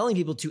 So telling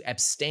people to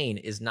abstain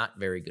is not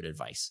very good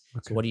advice.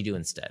 Okay. So what do you do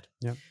instead?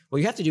 Yeah. What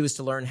you have to do is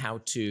to learn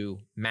how to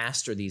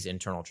master these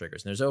internal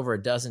triggers. And there's over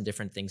a dozen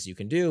different things you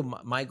can do.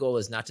 My goal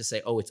is not to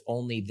say, oh, it's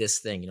only this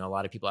thing. A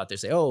lot of people out there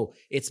say, oh,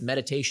 it's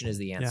meditation is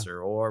the answer,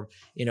 or,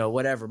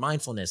 whatever,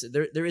 mindfulness.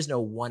 There is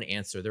no one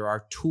answer. There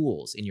are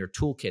tools in your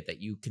toolkit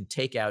that you can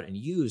take out and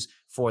use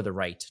for the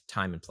right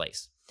time and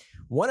place.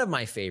 One of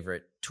my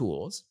favorite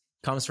tools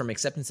comes from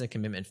acceptance and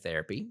commitment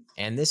therapy,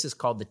 and this is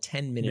called the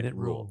 10-minute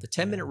rule. The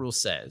 10-minute rule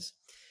says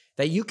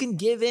that you can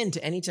give in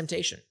to any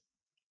temptation.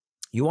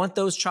 You want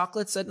those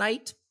chocolates at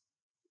night?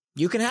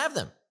 You can have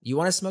them. You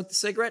want to smoke the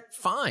cigarette?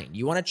 Fine.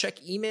 You want to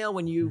check email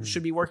when you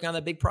should be working on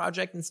that big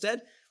project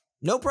instead?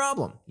 No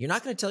problem. You're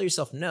not going to tell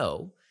yourself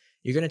no.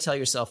 You're going to tell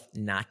yourself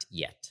not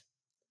yet.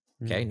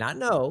 Okay, not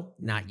no,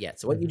 not yet.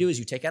 So what you do is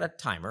you take out a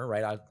timer,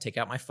 right? I'll take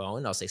out my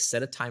phone. I'll say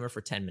set a timer for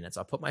 10 minutes.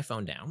 I'll put my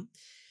phone down.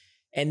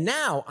 And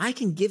now I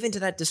can give into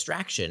that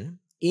distraction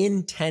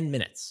in 10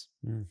 minutes.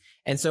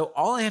 And so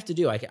all I have to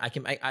do,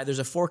 there's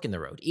a fork in the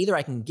road. Either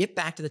I can get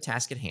back to the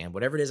task at hand,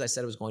 whatever it is I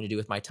said I was going to do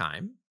with my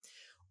time,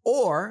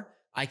 or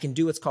I can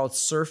do what's called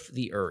surf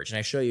the urge. And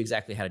I show you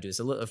exactly how to do this.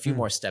 A few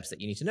more steps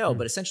that you need to know.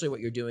 But essentially what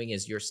you're doing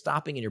is you're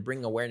stopping and you're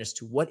bringing awareness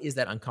to what is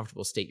that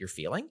uncomfortable state you're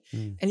feeling.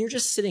 And you're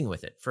just sitting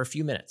with it for a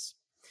few minutes.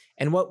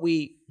 And what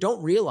we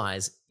don't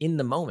realize in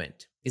the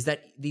moment is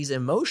that these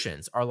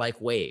emotions are like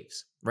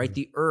waves, right?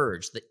 The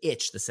urge, the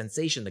itch, the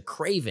sensation, the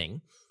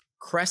craving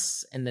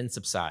crests and then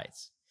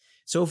subsides.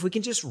 So if we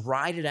can just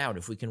ride it out,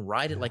 if we can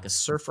ride it like a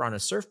surfer on a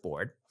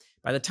surfboard,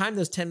 by the time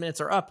those 10 minutes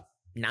are up,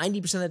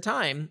 90% of the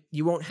time,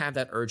 you won't have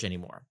that urge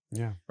anymore.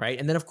 Yeah. Right.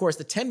 And then, of course,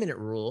 the 10-minute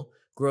rule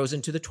grows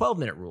into the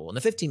 12-minute rule and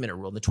the 15-minute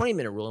rule and the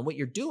 20-minute rule. And what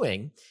you're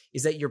doing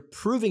is that you're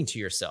proving to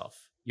yourself,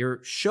 you're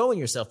showing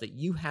yourself that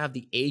you have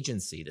the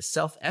agency, the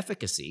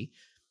self-efficacy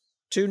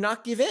to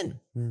not give in,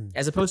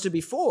 as opposed to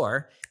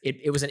before,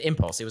 it was an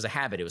impulse. It was a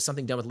habit. It was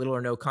something done with little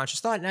or no conscious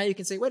thought. Now you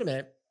can say, wait a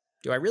minute,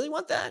 do I really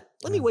want that?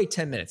 Let me wait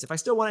 10 minutes. If I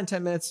still want it in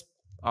 10 minutes,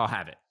 I'll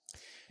have it.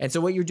 And so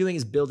what you're doing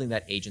is building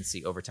that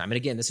agency over time. And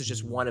again, this is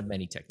just one of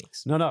many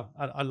techniques. No,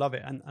 I love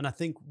it. And I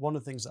think one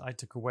of the things that I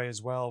took away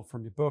as well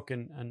from your book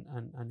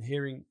and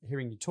hearing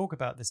you talk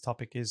about this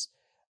topic is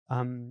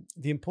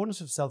the importance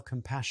of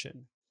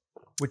self-compassion,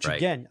 which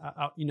again,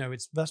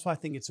 that's why I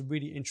think it's a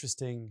really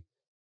interesting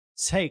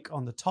take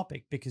on the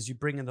topic, because you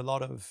bring in a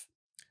lot of,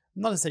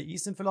 not to say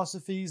Eastern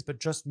philosophies, but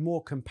just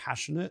more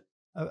compassionate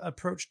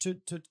approach to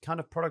kind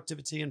of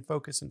productivity and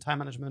focus and time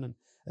management and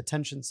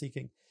attention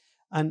seeking.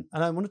 And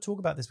I want to talk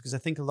about this because I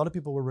think a lot of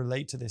people will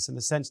relate to this in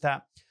the sense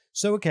that,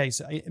 so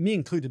me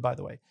included, by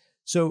the way.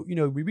 So,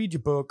 we read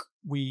your book,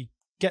 we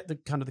get the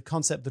kind of the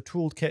concept, the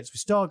toolkits, we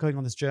start going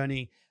on this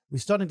journey, we're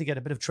starting to get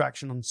a bit of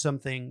traction on some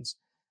things,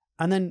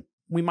 and then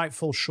we might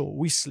fall short,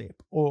 we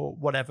slip or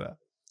whatever.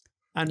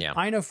 And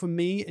I know for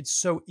me, it's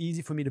so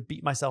easy for me to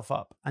beat myself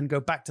up and go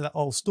back to that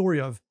old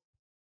story of,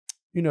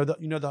 the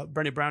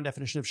Brené Brown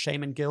definition of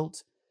shame and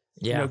guilt.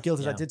 Yeah. Guilt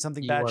is I did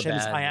something bad, shame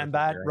is I am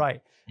bad.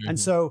 Right. And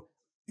so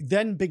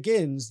then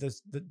begins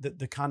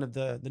the kind of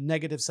the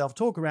negative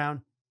self-talk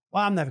around,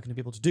 well, I'm never going to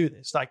be able to do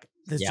this. Like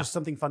there's just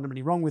something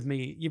fundamentally wrong with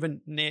me.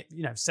 Even Nir,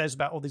 says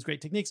about all these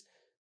great techniques.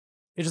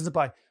 It doesn't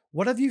apply.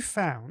 What have you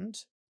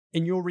found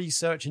in your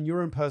research, in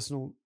your own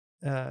personal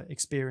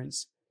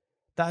experience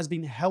that has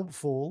been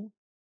helpful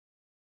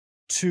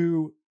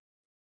to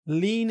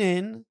lean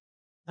in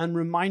and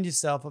remind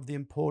yourself of the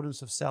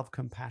importance of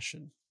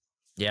self-compassion?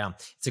 Yeah,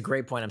 it's a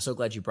great point. I'm so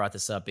glad you brought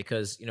this up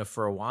because,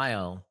 for a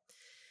while,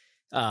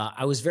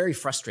 I was very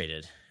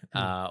frustrated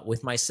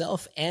with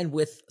myself and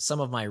with some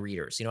of my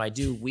readers. I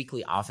do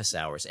weekly office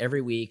hours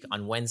every week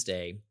on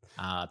Wednesday.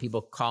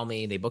 People call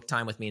me, they book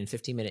time with me in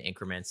 15-minute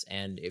increments.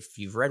 And if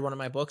you've read one of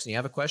my books and you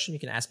have a question, you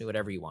can ask me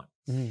whatever you want.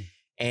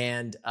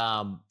 And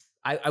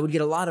I would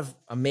get a lot of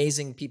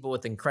amazing people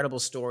with incredible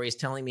stories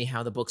telling me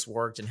how the books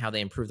worked and how they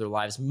improved their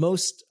lives.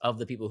 Most of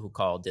the people who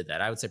called did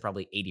that. I would say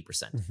probably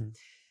 80%.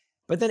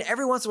 But then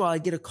every once in a while,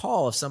 I'd get a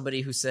call of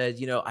somebody who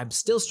said, I'm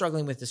still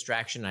struggling with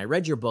distraction. I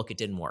read your book. It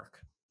didn't work.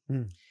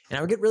 And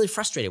I would get really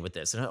frustrated with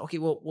this. And okay,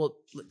 well,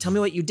 tell me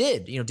what you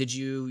did. Did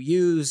you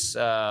use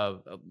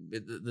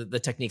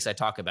the techniques I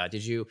talk about?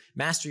 Did you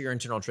master your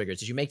internal triggers?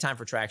 Did you make time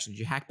for traction? Did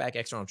you hack back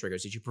external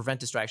triggers? Did you prevent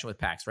distraction with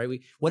packs?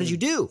 Right? What did you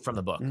do from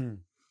the book?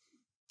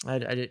 I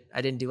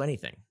didn't do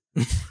anything.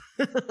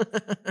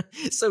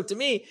 So to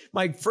me,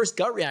 my first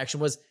gut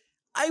reaction was,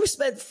 I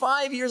spent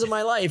 5 years of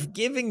my life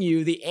giving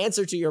you the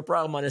answer to your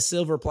problem on a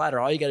silver platter.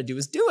 All you got to do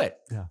is do it.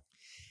 Yeah.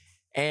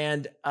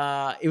 And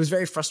it was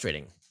very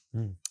frustrating.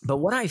 But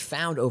what I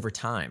found over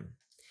time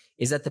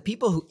is that the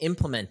people who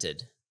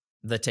implemented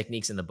the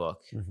techniques in the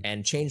book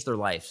and changed their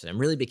lives and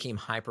really became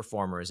high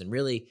performers and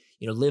really,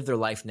 live their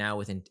life now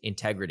with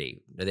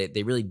integrity.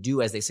 They really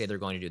do as they say they're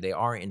going to do. They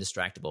are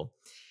indistractable.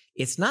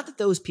 It's not that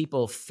those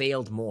people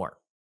failed more.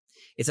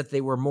 It's that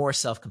they were more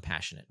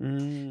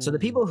self-compassionate. So the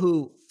people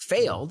who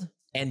failed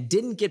and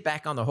didn't get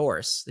back on the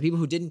horse, the people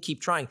who didn't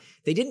keep trying,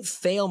 they didn't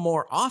fail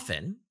more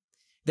often.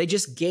 They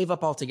just gave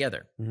up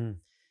altogether.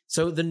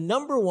 So the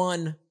number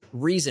one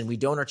reason we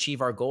don't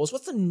achieve our goals,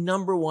 what's the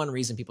number one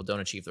reason people don't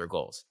achieve their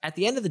goals? At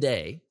the end of the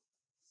day,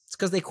 it's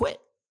because they quit.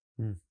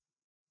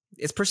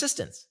 It's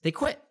persistence. They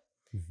quit.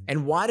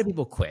 And why do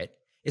people quit?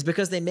 Is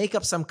because they make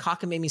up some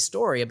cockamamie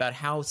story about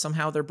how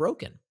somehow they're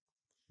broken.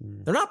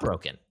 They're not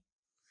broken.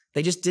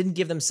 They just didn't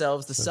give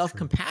themselves the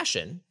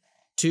self-compassion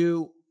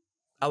to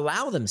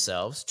allow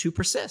themselves to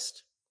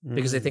persist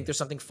because they think there's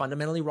something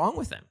fundamentally wrong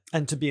with them.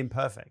 And to be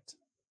imperfect.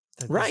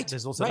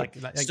 There's also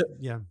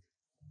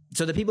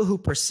So the people who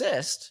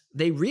persist,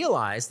 they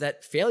realize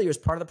that failure is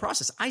part of the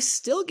process. I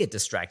still get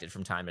distracted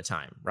from time to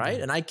time, right?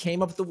 And I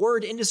came up with the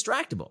word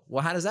indistractable.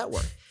 Well, how does that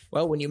work?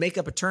 Well, when you make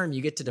up a term,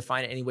 you get to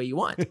define it any way you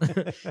want.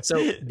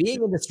 So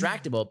being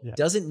indistractable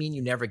doesn't mean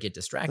you never get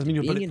distracted.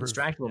 Being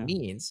indistractable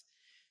means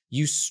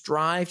you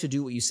strive to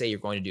do what you say you're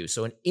going to do.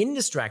 So an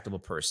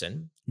indistractable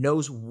person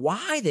knows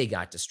why they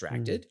got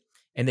distracted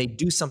and they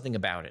do something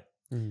about it.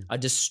 A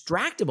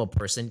distractible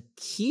person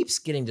keeps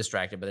getting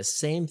distracted by the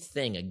same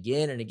thing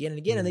again and again and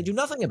again, and they do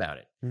nothing about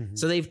it.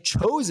 So they've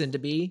chosen to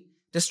be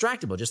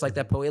distractible, just like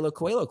that Paulo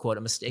Coelho quote,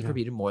 a mistake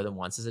repeated more than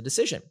once is a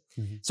decision.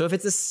 So if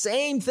it's the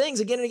same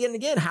things again and again and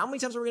again, how many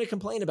times are we going to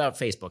complain about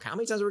Facebook? How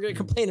many times are we going to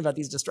complain about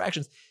these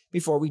distractions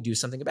before we do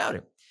something about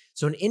it?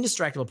 So an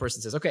indistractable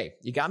person says, okay,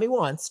 you got me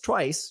once,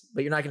 twice,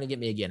 but you're not going to get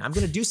me again. I'm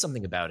going to do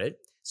something about it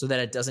so that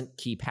it doesn't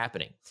keep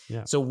happening.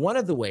 So one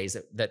of the ways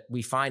that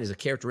we find is a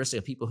characteristic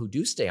of people who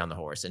do stay on the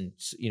horse and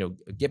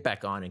get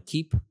back on and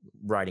keep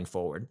riding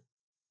forward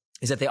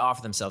is that they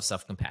offer themselves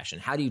self-compassion.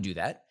 How do you do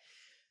that?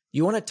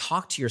 You want to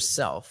talk to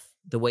yourself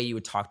the way you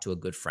would talk to a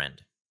good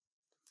friend.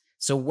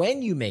 So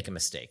when you make a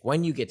mistake,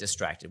 when you get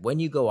distracted, when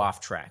you go off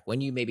track,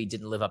 when you maybe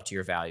didn't live up to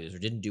your values or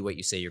didn't do what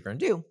you say you're going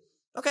to do,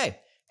 okay,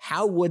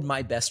 how would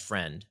my best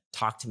friend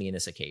talk to me in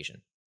this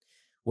occasion?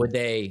 Would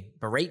they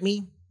berate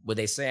me? Would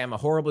they say I'm a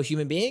horrible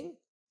human being?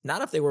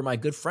 Not if they were my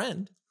good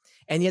friend.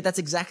 And yet that's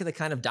exactly the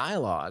kind of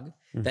dialogue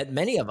that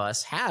many of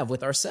us have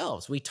with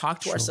ourselves. We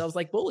talk to ourselves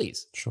like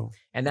bullies.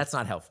 And that's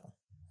not helpful.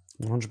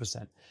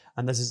 100%.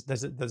 And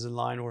there's a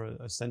line or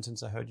a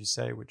sentence I heard you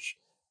say, which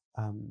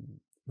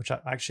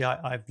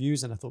I've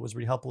used and I thought was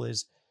really helpful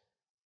is,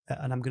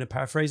 and I'm going to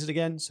paraphrase it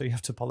again, so you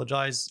have to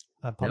apologize.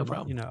 No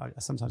problem. I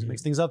sometimes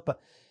mix things up, but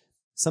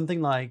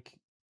something like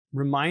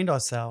remind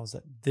ourselves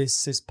that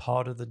this is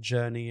part of the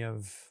journey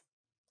of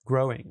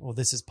growing, or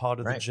this is part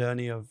of the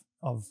journey of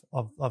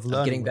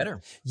learning, getting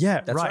better.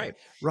 Yeah, that's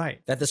right.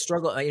 That the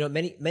struggle,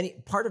 many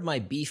part of my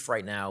beef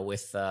right now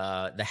with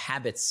the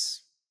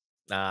habits,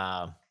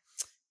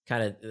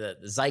 kind of the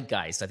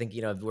zeitgeist. I think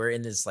we're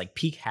in this like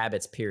peak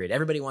habits period.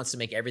 Everybody wants to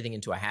make everything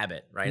into a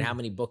habit, right? How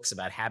many books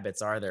about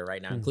habits are there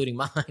right now, including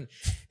mine?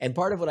 And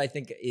part of what I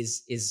think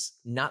is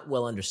not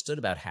well understood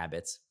about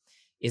habits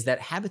is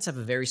that habits have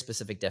a very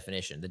specific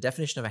definition. The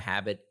definition of a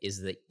habit is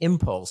the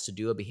impulse to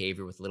do a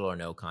behavior with little or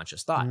no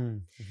conscious thought.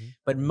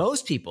 But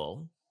most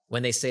people,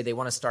 when they say they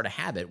want to start a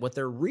habit, what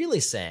they're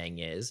really saying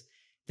is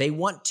they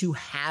want to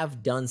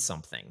have done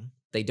something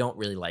they don't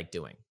really like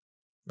doing,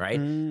 right?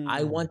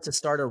 I want to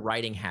start a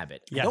writing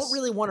habit. I don't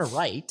really want to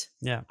write.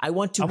 I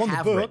want to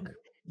have written.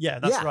 Yeah,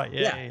 that's right.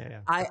 Yeah.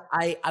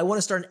 I want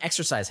to start an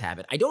exercise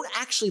habit. I don't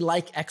actually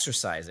like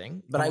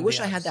exercising, but I wish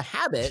I had the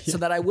habit so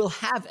that I will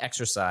have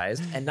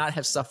exercised and not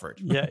have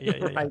suffered.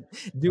 Right?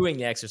 Doing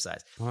the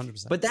exercise.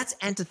 100%. But that's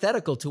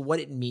antithetical to what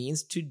it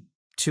means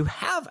to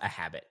have a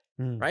habit,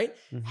 right?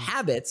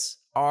 Habits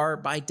are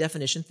by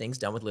definition things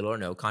done with little or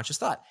no conscious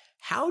thought.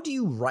 How do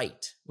you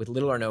write with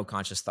little or no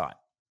conscious thought?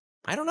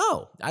 I don't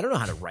know. I don't know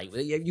how to write.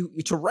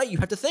 To write, you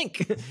have to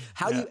think.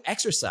 How do you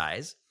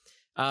exercise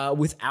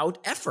without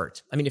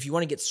effort? I mean, if you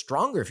want to get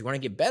stronger, if you want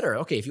to get better,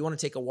 okay, if you want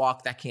to take a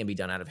walk, that can be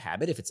done out of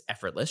habit if it's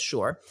effortless,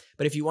 sure.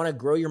 But if you want to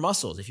grow your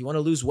muscles, if you want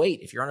to lose weight,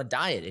 if you're on a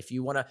diet, if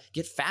you want to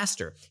get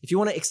faster, if you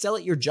want to excel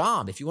at your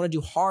job, if you want to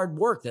do hard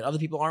work that other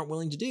people aren't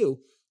willing to do,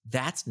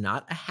 that's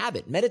not a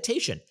habit.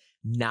 Meditation,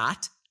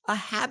 not a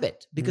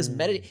habit. Because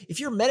if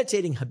you're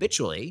meditating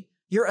habitually,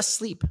 you're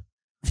asleep.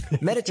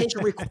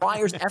 Meditation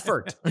requires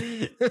effort.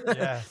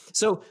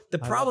 So the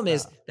problem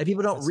is that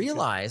people don't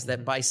realize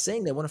that by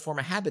saying they want to form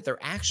a habit, they're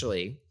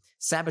actually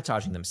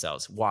sabotaging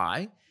themselves.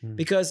 Why?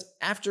 Because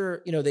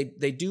after,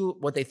 they do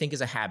what they think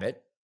is a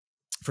habit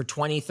for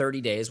 20,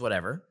 30 days,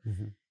 whatever,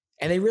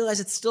 and they realize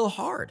it's still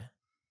hard.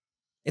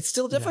 It's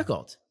still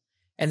difficult.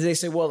 And they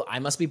say, well, I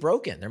must be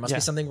broken. There must be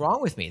something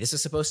wrong with me. This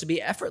is supposed to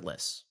be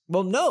effortless.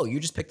 Well, no, you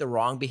just picked the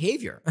wrong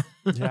behavior.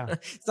 Yeah.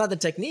 It's not the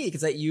technique.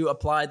 It's that you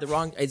applied the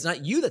wrong, it's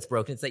not you that's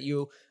broken. It's that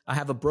you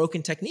have a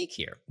broken technique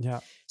here.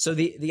 Yeah. So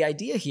the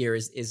idea here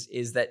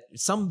is that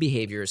some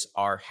behaviors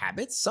are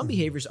habits, some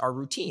behaviors are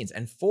routines.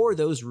 And for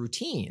those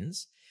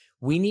routines,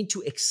 we need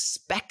to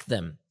expect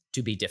them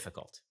to be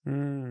difficult.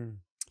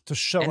 To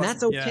show and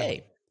that's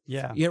okay.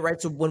 Yeah. Right.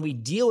 So when we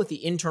deal with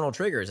the internal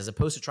triggers, as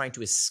opposed to trying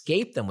to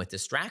escape them with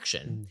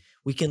distraction,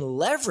 we can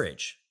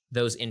leverage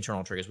those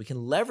internal triggers. We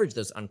can leverage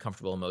those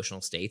uncomfortable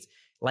emotional states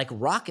like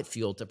rocket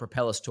fuel to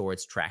propel us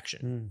towards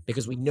traction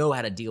because we know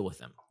how to deal with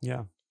them.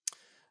 Yeah.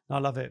 I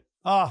love it.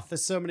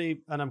 There's so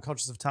many, and I'm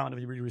conscious of time, and to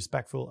be really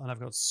respectful. And I've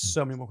got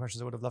so many more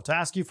questions I would have loved to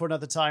ask you for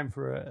another time,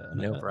 for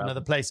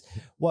another place.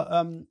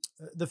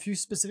 The few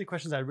specific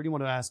questions I really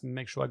want to ask and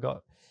make sure I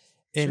got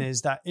in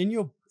is that and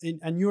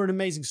you're an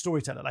amazing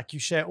storyteller. Like, you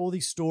share all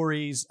these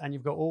stories and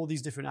you've got all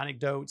these different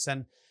anecdotes,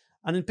 and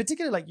in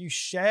particular, like, you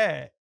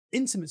share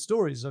intimate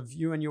stories of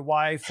you and your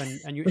wife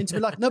and your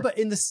intimate life. No, but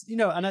in this,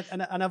 and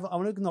I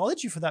want to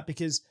acknowledge you for that,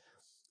 because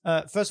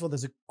first of all,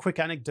 there's a quick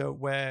anecdote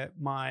where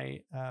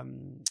my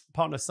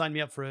partner signed me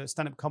up for a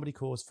stand-up comedy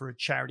course for a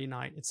charity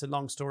night. It's a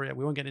long story.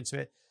 We won't get into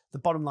it. The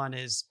bottom line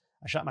is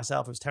I shot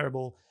myself. It was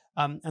terrible.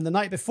 And the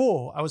night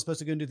before, I was supposed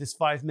to go and do this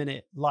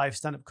 5-minute live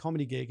stand-up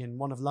comedy gig in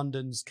one of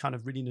London's kind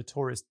of really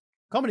notorious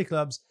comedy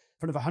clubs in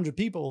front of 100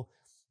 people.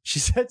 She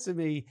said to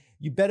me,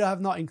 you better have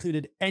not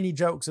included any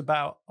jokes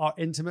about our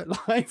intimate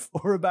life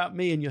or about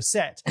me in your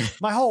set.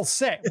 My whole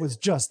set was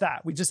just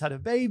that. We just had a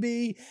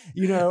baby,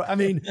 I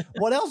mean,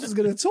 what else was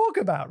going to talk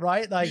about,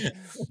 right? Like,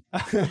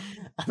 and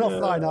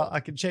offline, I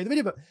can share the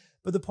video,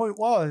 but the point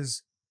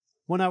was,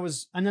 when I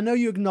was, and I know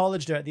you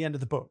acknowledged her at the end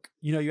of the book,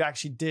 you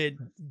actually did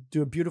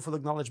do a beautiful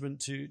acknowledgement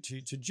to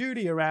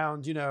Judy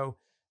around,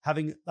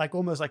 having like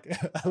almost like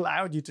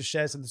allowed you to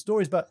share some of the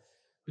stories. But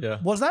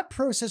was that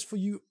process for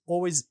you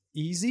always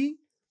easy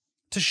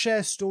to share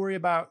a story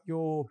about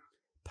your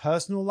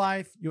personal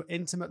life, your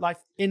intimate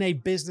life in a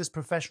business,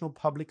 professional,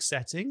 public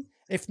setting?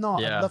 If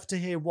not, I'd love to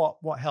hear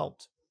what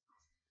helped.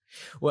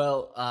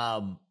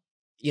 Well,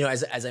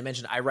 as I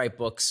mentioned, I write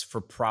books for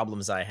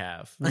problems I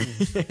have.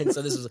 And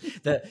so this is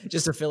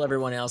just to fill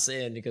everyone else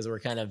in, because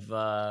we're kind of,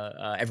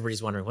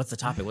 everybody's wondering, what's the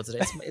topic?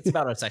 It's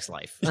about our sex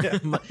life.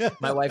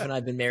 My wife and I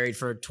have been married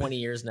for 20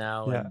 years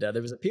now. Yeah. And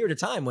there was a period of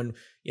time when,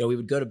 we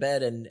would go to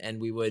bed and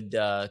we would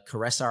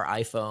caress our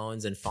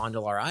iPhones and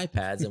fondle our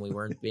iPads, and we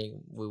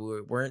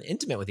weren't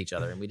intimate with each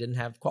other, and we didn't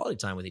have quality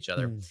time with each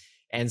other.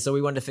 And so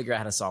we wanted to figure out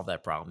how to solve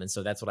that problem. And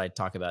so that's what I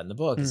talk about in the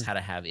book, is how to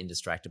have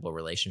indistractable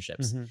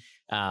relationships.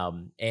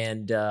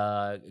 And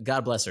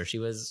God bless her. She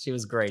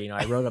was great.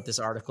 I wrote up this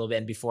article,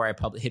 and before I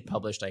hit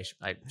published, I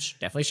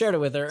definitely shared it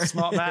with her.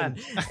 Smart man.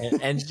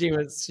 and she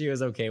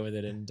was okay with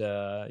it. And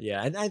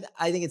and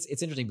I think it's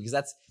interesting, because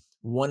that's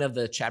one of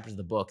the chapters of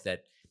the book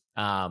that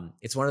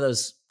it's one of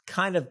those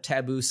kind of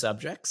taboo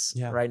subjects,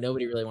 right?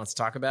 Nobody really wants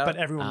to talk about. But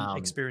everyone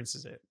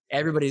experiences it.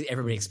 Everybody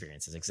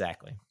experiences,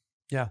 exactly.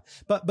 Yeah.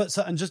 But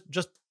so, and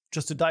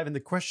just to dive in the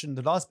question,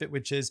 the last bit,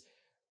 which is,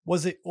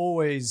 was it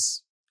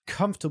always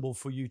comfortable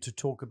for you to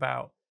talk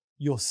about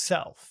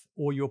yourself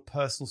or your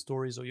personal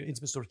stories or your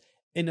intimate stories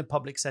in a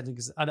public setting?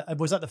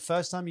 Was that the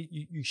first time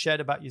you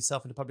shared about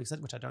yourself in a public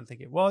setting, which I don't think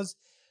it was?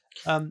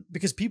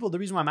 Because the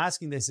reason why I'm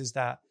asking this is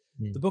that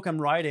the book I'm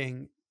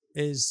writing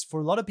is, for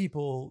a lot of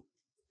people,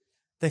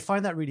 they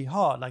find that really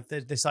hard. Like,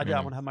 they decide,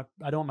 I don't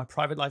want my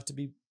private life to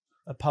be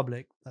a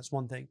public. That's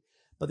one thing.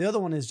 But the other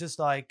one is just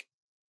like,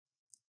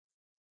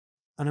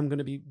 and I'm going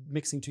to be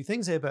mixing two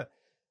things here, but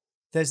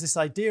there's this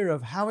idea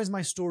of, how is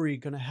my story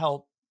going to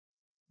help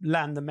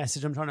land the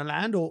message I'm trying to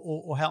land,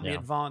 or help me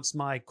advance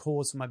my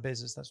cause for my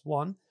business? That's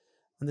one.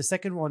 And the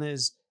second one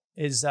is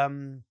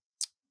the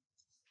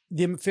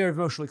fear of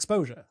emotional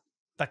exposure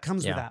that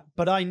comes with that.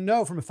 But I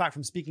know from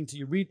speaking to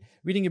you,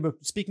 reading your book,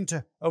 speaking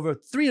to over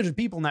 300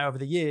 people now over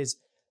the years,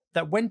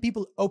 that when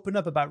people open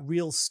up about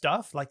real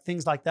stuff, like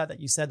things like that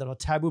you said that are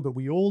taboo, but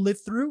we all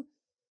live through,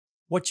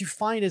 what you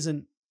find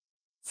isn't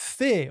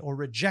fear or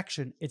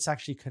rejection, it's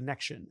actually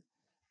connection.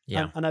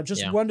 And I've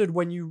just wondered,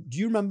 do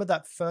you remember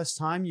that first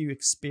time you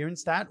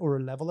experienced that, or a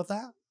level of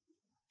that?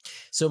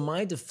 So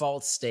my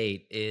default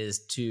state is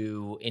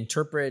to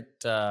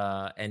interpret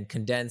and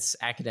condense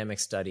academic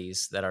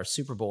studies that are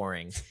super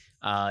boring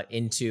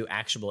into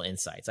actionable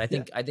insights. I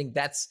think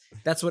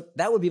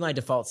that would be my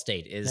default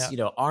state, is,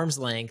 arm's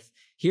length.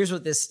 Here's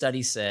what this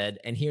study said,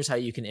 and here's how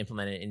you can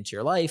implement it into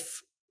your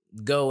life.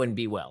 Go and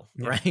be well,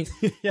 right?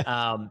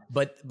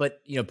 But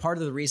part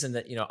of the reason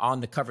that, on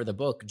the cover of the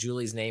book,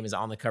 Julie's name is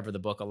on the cover of the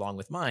book along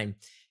with mine,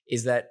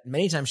 is that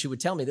many times she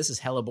would tell me, this is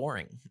hella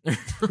boring.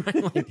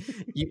 Like,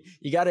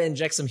 you got to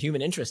inject some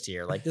human interest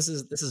here. Like, this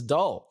is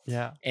dull.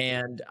 Yeah.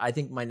 And I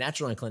think my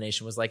natural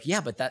inclination was like,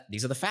 but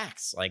these are the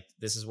facts. Like,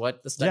 this is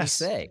what the studies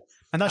say.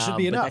 And that should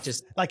be enough.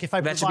 Like, if I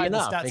provide the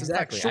stats,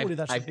 exactly. Surely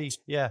that should be,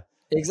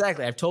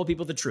 Exactly. I've told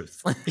people the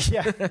truth.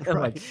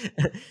 Right.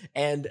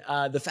 And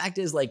the fact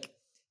is, like,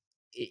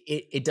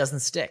 it doesn't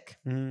stick.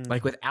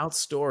 Like without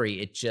story,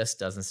 it just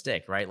doesn't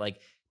stick, right? Like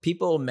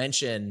people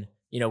mention,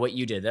 what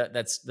you did.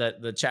 That's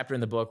the chapter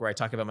in the book where I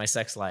talk about my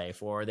sex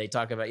life, or they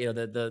talk about,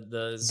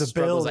 the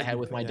struggles I had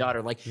with my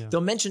daughter. Like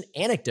they'll mention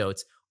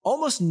anecdotes.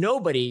 Almost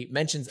nobody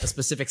mentions a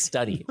specific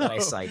study that I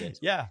cited.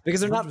 Because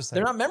they're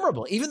not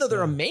memorable, even though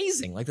they're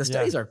amazing. Like the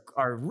studies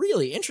are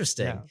really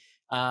interesting,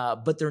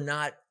 but they're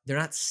not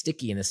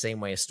sticky in the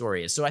same way a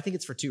story is. So I think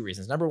it's for two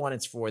reasons. Number one,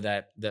 it's for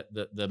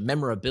the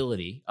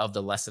memorability of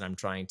the lesson I'm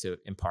trying to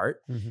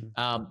impart.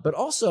 But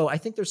also I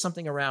think there's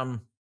something around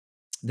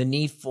the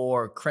need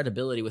for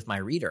credibility with my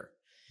reader.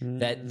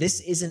 That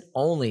this isn't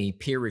only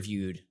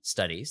peer-reviewed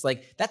studies.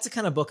 Like that's the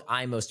kind of book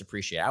I most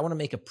appreciate. I want to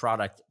make a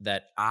product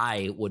that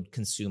I would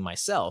consume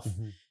myself.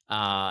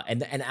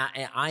 And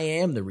I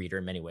am the reader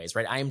in many ways,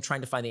 right? I am trying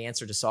to find the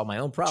answer to solve my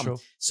own problem.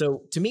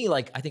 So to me,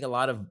 like I think a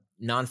lot of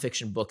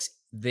nonfiction books,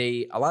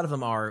 a lot of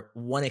them are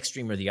one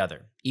extreme or the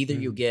other. Either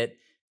you get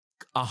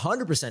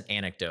 100%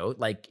 anecdote,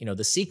 like,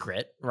 The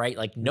Secret, right?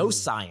 Like no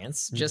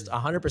science, just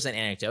 100%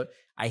 anecdote.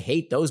 I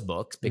hate those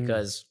books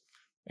because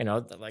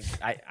like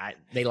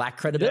they lack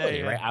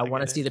credibility, right? I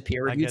want to see the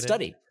peer-reviewed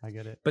study. I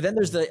get it. But then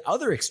there's the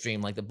other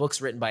extreme, like the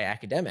books written by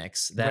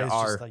academics that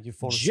are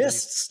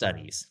just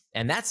studies.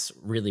 And that's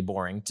really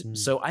boring.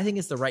 So I think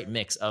it's the right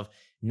mix of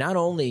not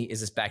only is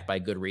this backed by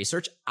good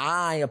research,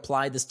 I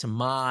applied this to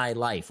my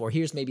life, or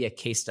here's maybe a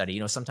case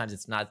study. Sometimes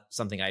it's not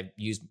something I've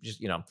used,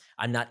 just,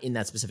 I'm not in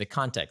that specific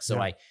context. So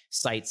I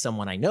cite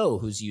someone I know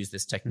who's used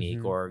this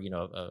technique or,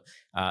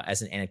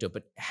 as an anecdote,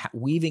 but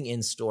weaving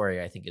in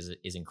story, I think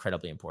is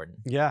incredibly important.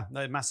 Yeah, no,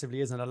 it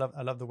massively is. And I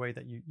love the way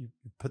that you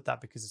put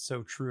that, because it's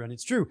so true. And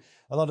it's true.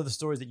 A lot of the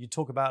stories that you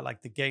talk about,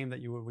 like the game that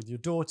you were with your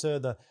daughter,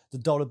 the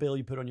dollar bill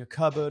you put on your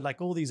cupboard,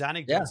 like all these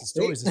anecdotes and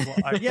stories is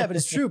what but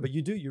it's true. But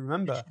you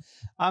remember.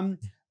 One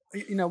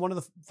of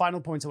the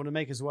final points I want to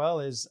make as well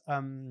is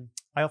I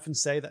often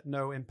say that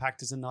no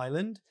impact is an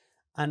island.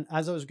 And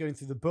as I was going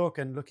through the book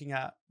and looking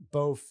at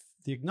both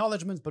the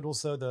acknowledgements, but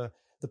also the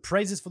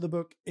praises for the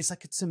book,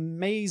 it's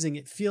amazing.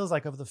 It feels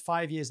like over the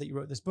 5 years that you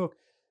wrote this book,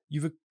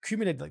 you've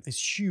accumulated like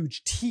this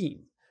huge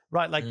team,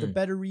 right? Like the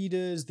better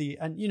readers,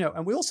 and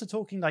we're also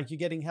talking like you're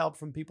getting help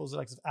from people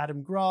like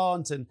Adam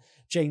Grant and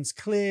James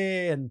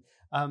Clear and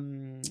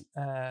Aaron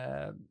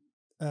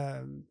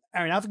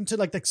Avington,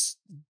 like this,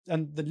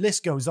 and the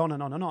list goes on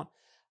and on and on.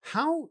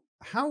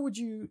 How would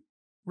you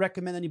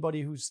recommend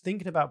anybody who's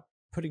thinking about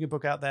putting a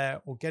book out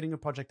there or getting a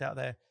project out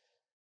there?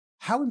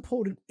 How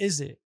important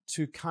is it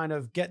to kind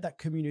of get that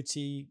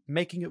community,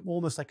 making it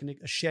almost like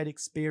a shared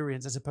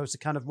experience, as opposed to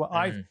kind of what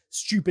I've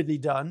stupidly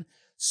done,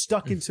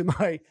 stuck into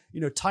my,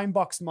 time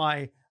boxed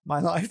my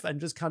life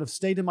and just kind of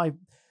stayed in my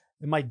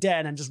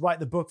den and just write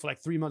the book for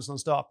like 3 months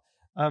nonstop.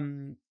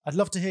 I'd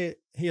love to hear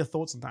your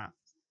thoughts on that.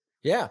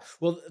 Yeah.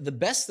 Well, the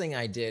best thing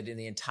I did in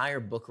the entire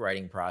book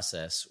writing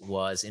process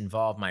was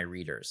involve my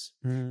readers.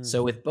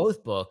 So with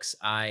both books,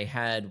 I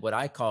had what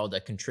I called a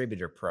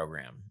contributor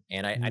program.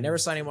 And I never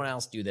saw anyone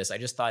else do this. I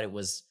just thought it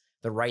was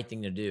the right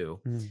thing to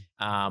do.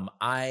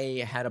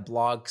 I had a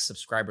blog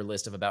subscriber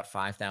list of about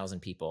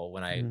 5,000 people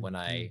when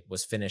I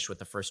was finished with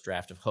the first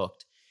draft of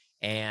Hooked.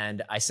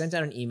 And I sent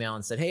out an email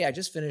and said, hey, I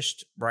just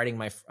finished writing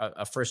my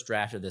first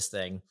draft of this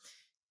thing.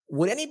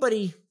 Would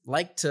anybody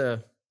like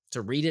to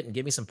read it and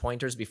give me some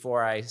pointers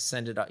before I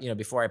send it,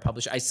 before I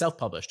publish it? I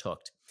self-published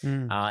Hooked.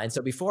 And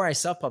so before I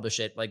self-publish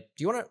it, like,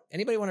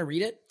 anybody want to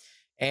read it?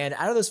 And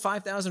out of those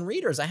 5,000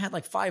 readers, I had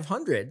like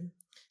 500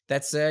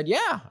 that said,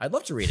 yeah, I'd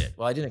love to read it.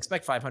 Well, I didn't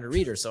expect 500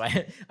 readers. So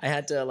I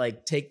had to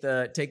like take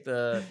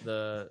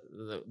the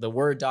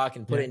Word doc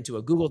and put it into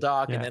a Google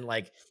Doc and then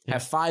like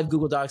have 5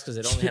 Google Docs because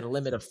it only had a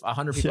limit of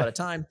 100 people at a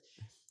time.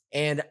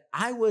 And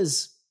I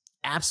was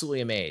absolutely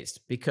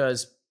amazed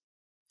because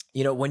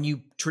when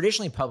you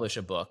traditionally publish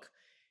a book,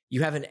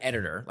 you have an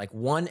editor, like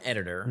one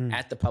editor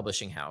at the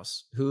publishing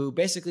house who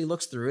basically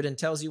looks through it and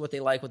tells you what they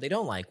like, what they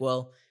don't like.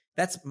 Well,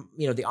 that's,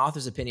 the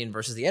author's opinion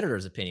versus the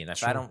editor's opinion.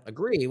 If I don't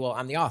agree, well,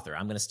 I'm the author.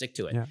 I'm going to stick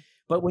to it. Yeah.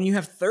 But when you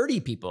have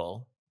 30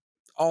 people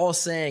all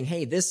saying,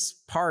 hey, this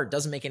part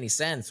doesn't make any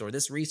sense, or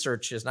this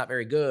research is not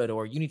very good,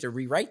 or you need to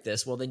rewrite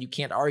this, well, then you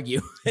can't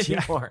argue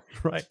anymore.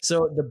 Right.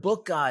 So the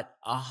book got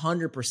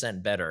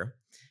 100% better.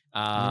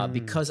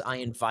 Because I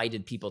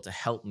invited people to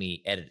help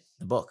me edit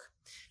the book.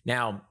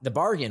 Now, the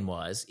bargain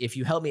was, if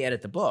you help me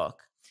edit the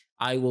book,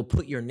 I will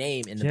put your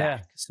name in the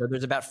back. So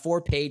there's about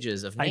 4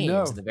 pages of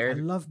names at the very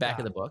back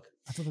of the book.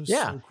 I thought that was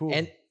so cool.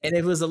 And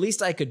it was the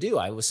least I could do.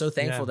 I was so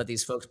thankful that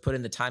these folks put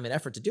in the time and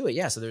effort to do it.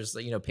 Yeah. So there's,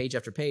 page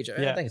after page.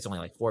 I think it's only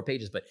like 4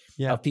 pages, but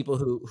of people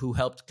who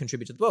helped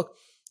contribute to the book.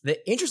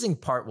 The interesting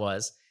part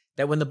was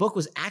that when the book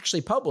was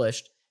actually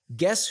published,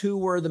 guess who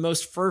were the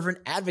most fervent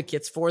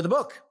advocates for the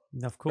book?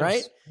 Of course.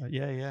 Right?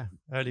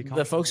 Early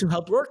the folks who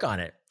helped work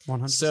on it.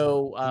 100%.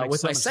 So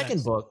with my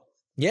second book,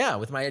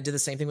 I did the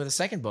same thing with the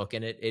second book,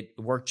 and it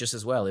worked just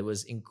as well. It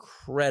was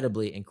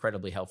incredibly,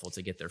 incredibly helpful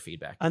to get their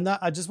feedback. And that,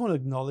 I just want to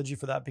acknowledge you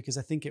for that, because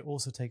I think it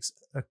also takes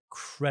a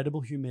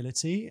credible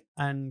humility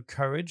and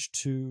courage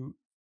to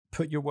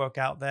put your work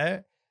out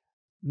there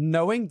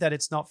knowing that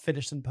it's not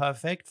finished and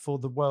perfect for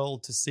the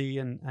world to see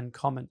and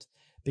comment.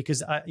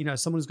 Because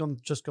someone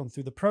who's just gone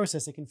through the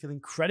process, it can feel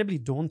incredibly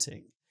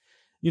daunting.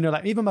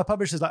 Like even my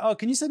publisher's like, oh,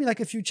 can you send me like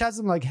a few chats?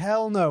 I'm like,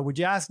 hell no. Would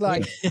you ask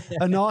like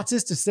an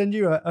artist to send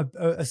you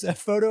a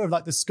photo of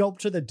like the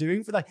sculpture they're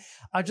doing for like,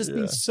 I've just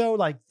been so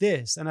like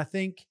this. And I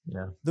think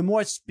the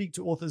more I speak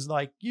to authors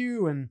like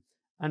you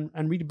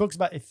and read books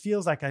about it, it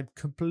feels like I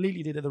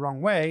completely did it the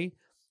wrong way,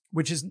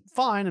 which is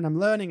fine. And I'm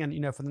learning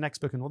and, for the next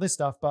book and all this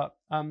stuff. But,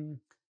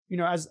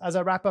 as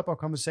I wrap up our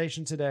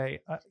conversation today,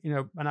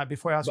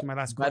 before I ask you my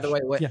last question. By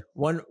the way,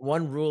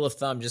 one rule of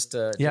thumb, just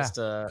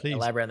to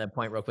elaborate on that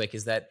point real quick,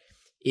 is that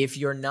if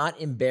you're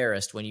not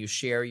embarrassed when you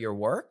share your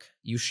work,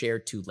 you share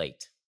too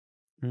late.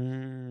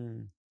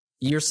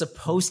 You're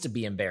supposed to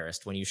be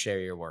embarrassed when you share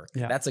your work.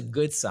 Yeah. That's a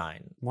good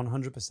sign.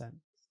 100%.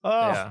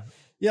 Oh,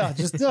 yeah. I'm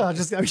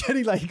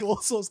getting like all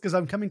sorts because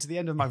I'm coming to the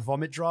end of my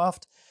vomit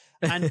draft.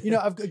 And,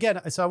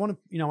 so I want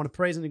to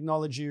praise and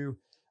acknowledge you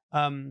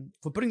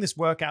for putting this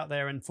work out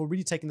there and for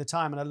really taking the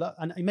time.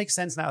 And it makes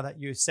sense now that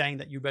you're saying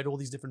that you read all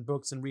these different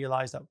books and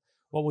realized that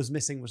what was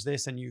missing was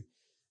this, and you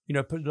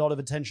put a lot of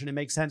attention. It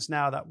makes sense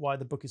now that why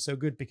the book is so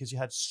good, because you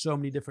had so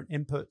many different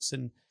inputs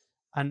and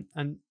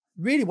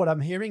really what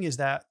I'm hearing is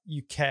that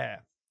you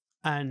care,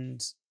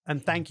 and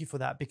thank you for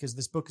that, because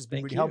this book has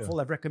been really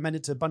helpful. I've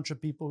recommended to a bunch of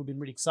people who've been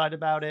really excited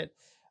about it.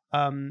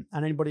 And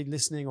anybody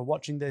listening or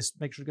watching this,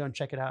 make sure to go and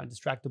check it out.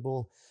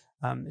 Indistractable.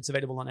 It's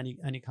available on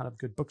any kind of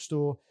good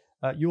bookstore.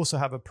 You also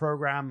have a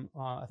program,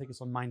 I think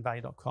it's on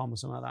mindvalue.com or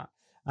something like that,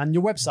 and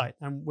your website,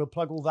 and we'll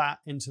plug all that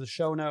into the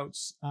show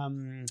notes.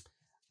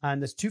 And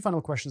there's two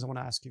final questions I want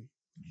to ask you.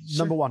 Sure.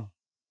 Number one,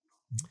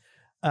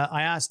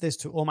 I ask this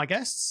to all my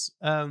guests,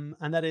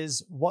 and that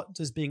is, what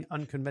does being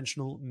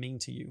unconventional mean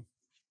to you?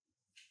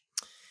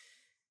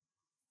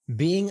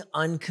 Being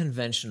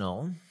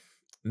unconventional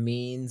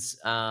means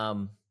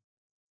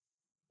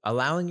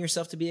allowing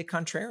yourself to be a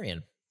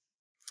contrarian.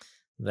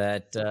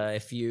 That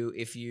if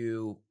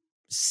you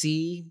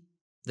see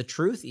the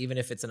truth, even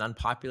if it's an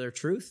unpopular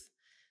truth,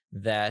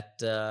 that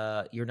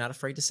you're not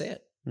afraid to say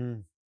it.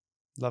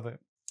 Love it.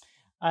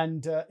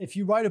 And if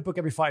you write a book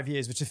every 5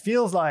 years, which it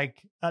feels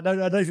like, I don't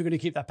know if you're going to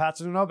keep that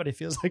pattern or not, but it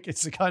feels like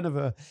it's a kind of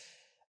a,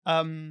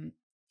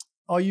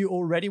 are you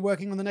already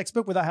working on the next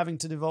book without having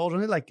to divulge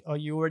on it? Like, are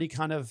you already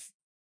kind of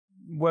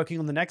working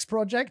on the next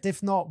project?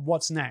 If not,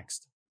 what's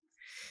next?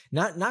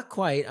 Not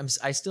quite.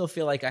 I still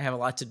feel like I have a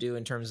lot to do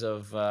in terms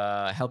of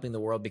helping the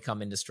world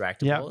become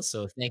indistractable. Yeah.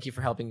 So thank you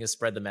for helping us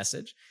spread the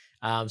message.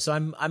 So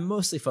I'm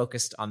mostly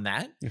focused on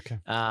that. Okay.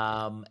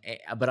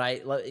 But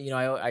I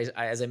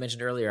as I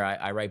mentioned earlier,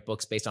 I write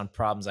books based on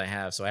problems I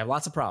have. So I have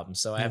lots of problems.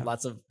 So I have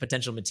lots of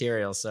potential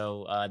material.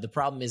 So the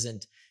problem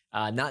isn't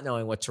not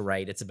knowing what to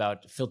write. It's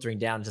about filtering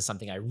down to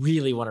something I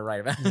really want to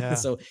write about. Yeah.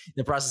 So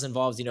the process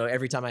involves,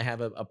 every time I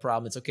have a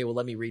problem, it's okay, well,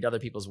 let me read other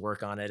people's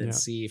work on it and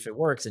see if it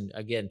works. And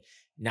again,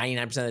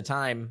 99% of the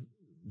time,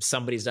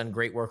 somebody's done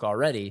great work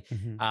already.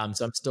 Mm-hmm.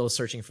 So I'm still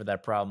searching for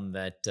that problem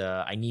that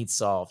I need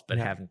solved, but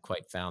haven't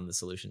quite found the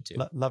solution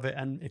to. Love it.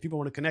 And if people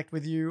want to connect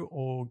with you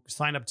or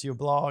sign up to your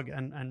blog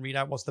and read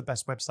out, what's the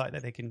best website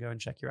that they can go and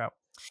check you out?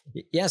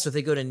 Yeah. So if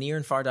they go to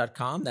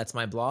nirandfar.com, that's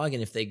my blog.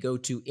 And if they go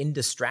to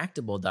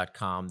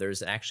indistractable.com,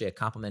 there's actually a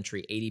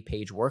complimentary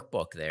 80-page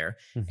workbook there.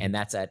 Mm-hmm. And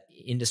that's at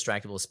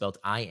Indistractable, spelled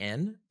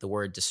I-N, the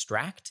word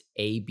distract,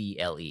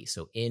 A-B-L-E.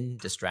 So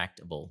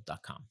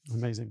indistractable.com.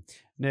 Amazing.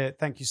 Nir,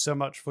 thank you so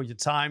much for your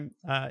time.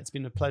 It's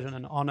been a pleasure and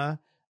an honor.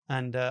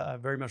 And I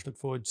very much look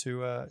forward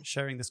to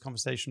sharing this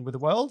conversation with the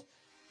world.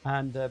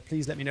 And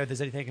please let me know if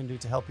there's anything I can do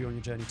to help you on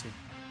your journey too.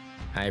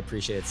 I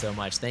appreciate it so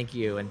much. Thank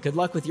you. And good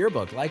luck with your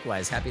book.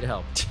 Likewise, happy to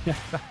help. Yeah,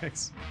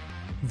 thanks.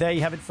 There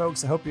you have it,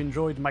 folks. I hope you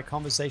enjoyed my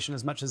conversation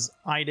as much as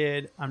I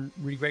did. I'm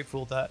really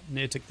grateful that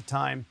Nir took the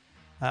time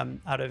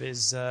out of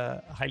his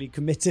highly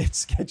committed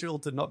schedule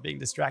to not being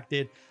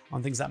distracted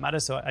on things that matter.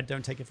 So I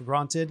don't take it for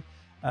granted.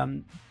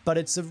 But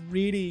it's a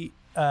really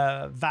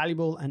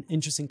valuable and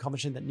interesting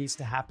conversation that needs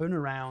to happen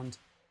around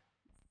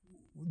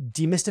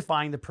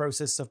demystifying the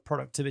process of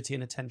productivity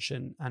and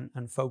attention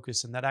and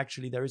focus, and that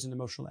actually there is an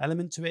emotional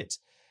element to it,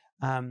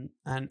 and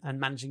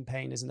managing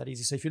pain isn't that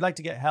easy. So if you'd like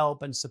to get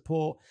help and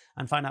support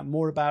and find out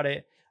more about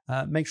it,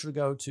 make sure to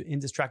go to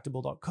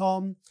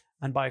indistractable.com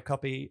and buy a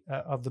copy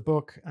of the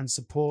book and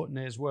support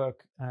Nir's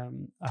work.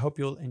 I hope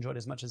you'll enjoy it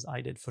as much as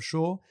I did, for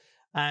sure.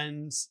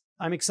 And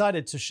I'm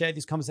excited to share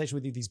these conversations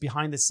with you, these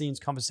behind the scenes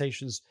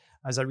conversations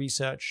as I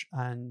research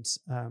and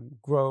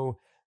grow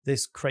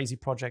this crazy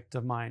project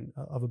of mine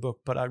of a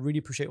book. But I really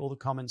appreciate all the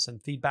comments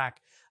and feedback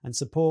and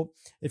support.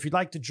 If you'd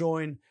like to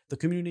join the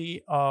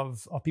community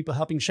of people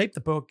helping shape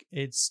the book,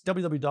 it's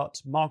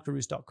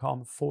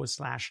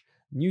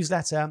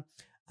www.markleruste.com/newsletter.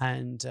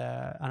 And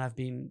I've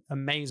been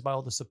amazed by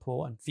all the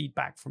support and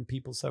feedback from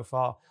people so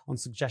far on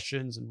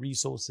suggestions and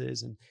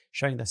resources and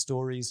sharing their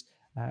stories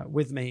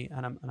with me.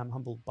 And I'm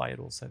humbled by it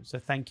also. So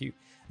thank you.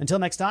 Until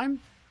next time,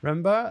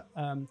 remember,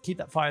 keep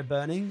that fire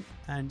burning,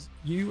 and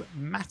you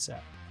matter.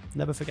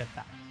 Never forget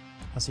that.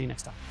 I'll see you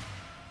next time.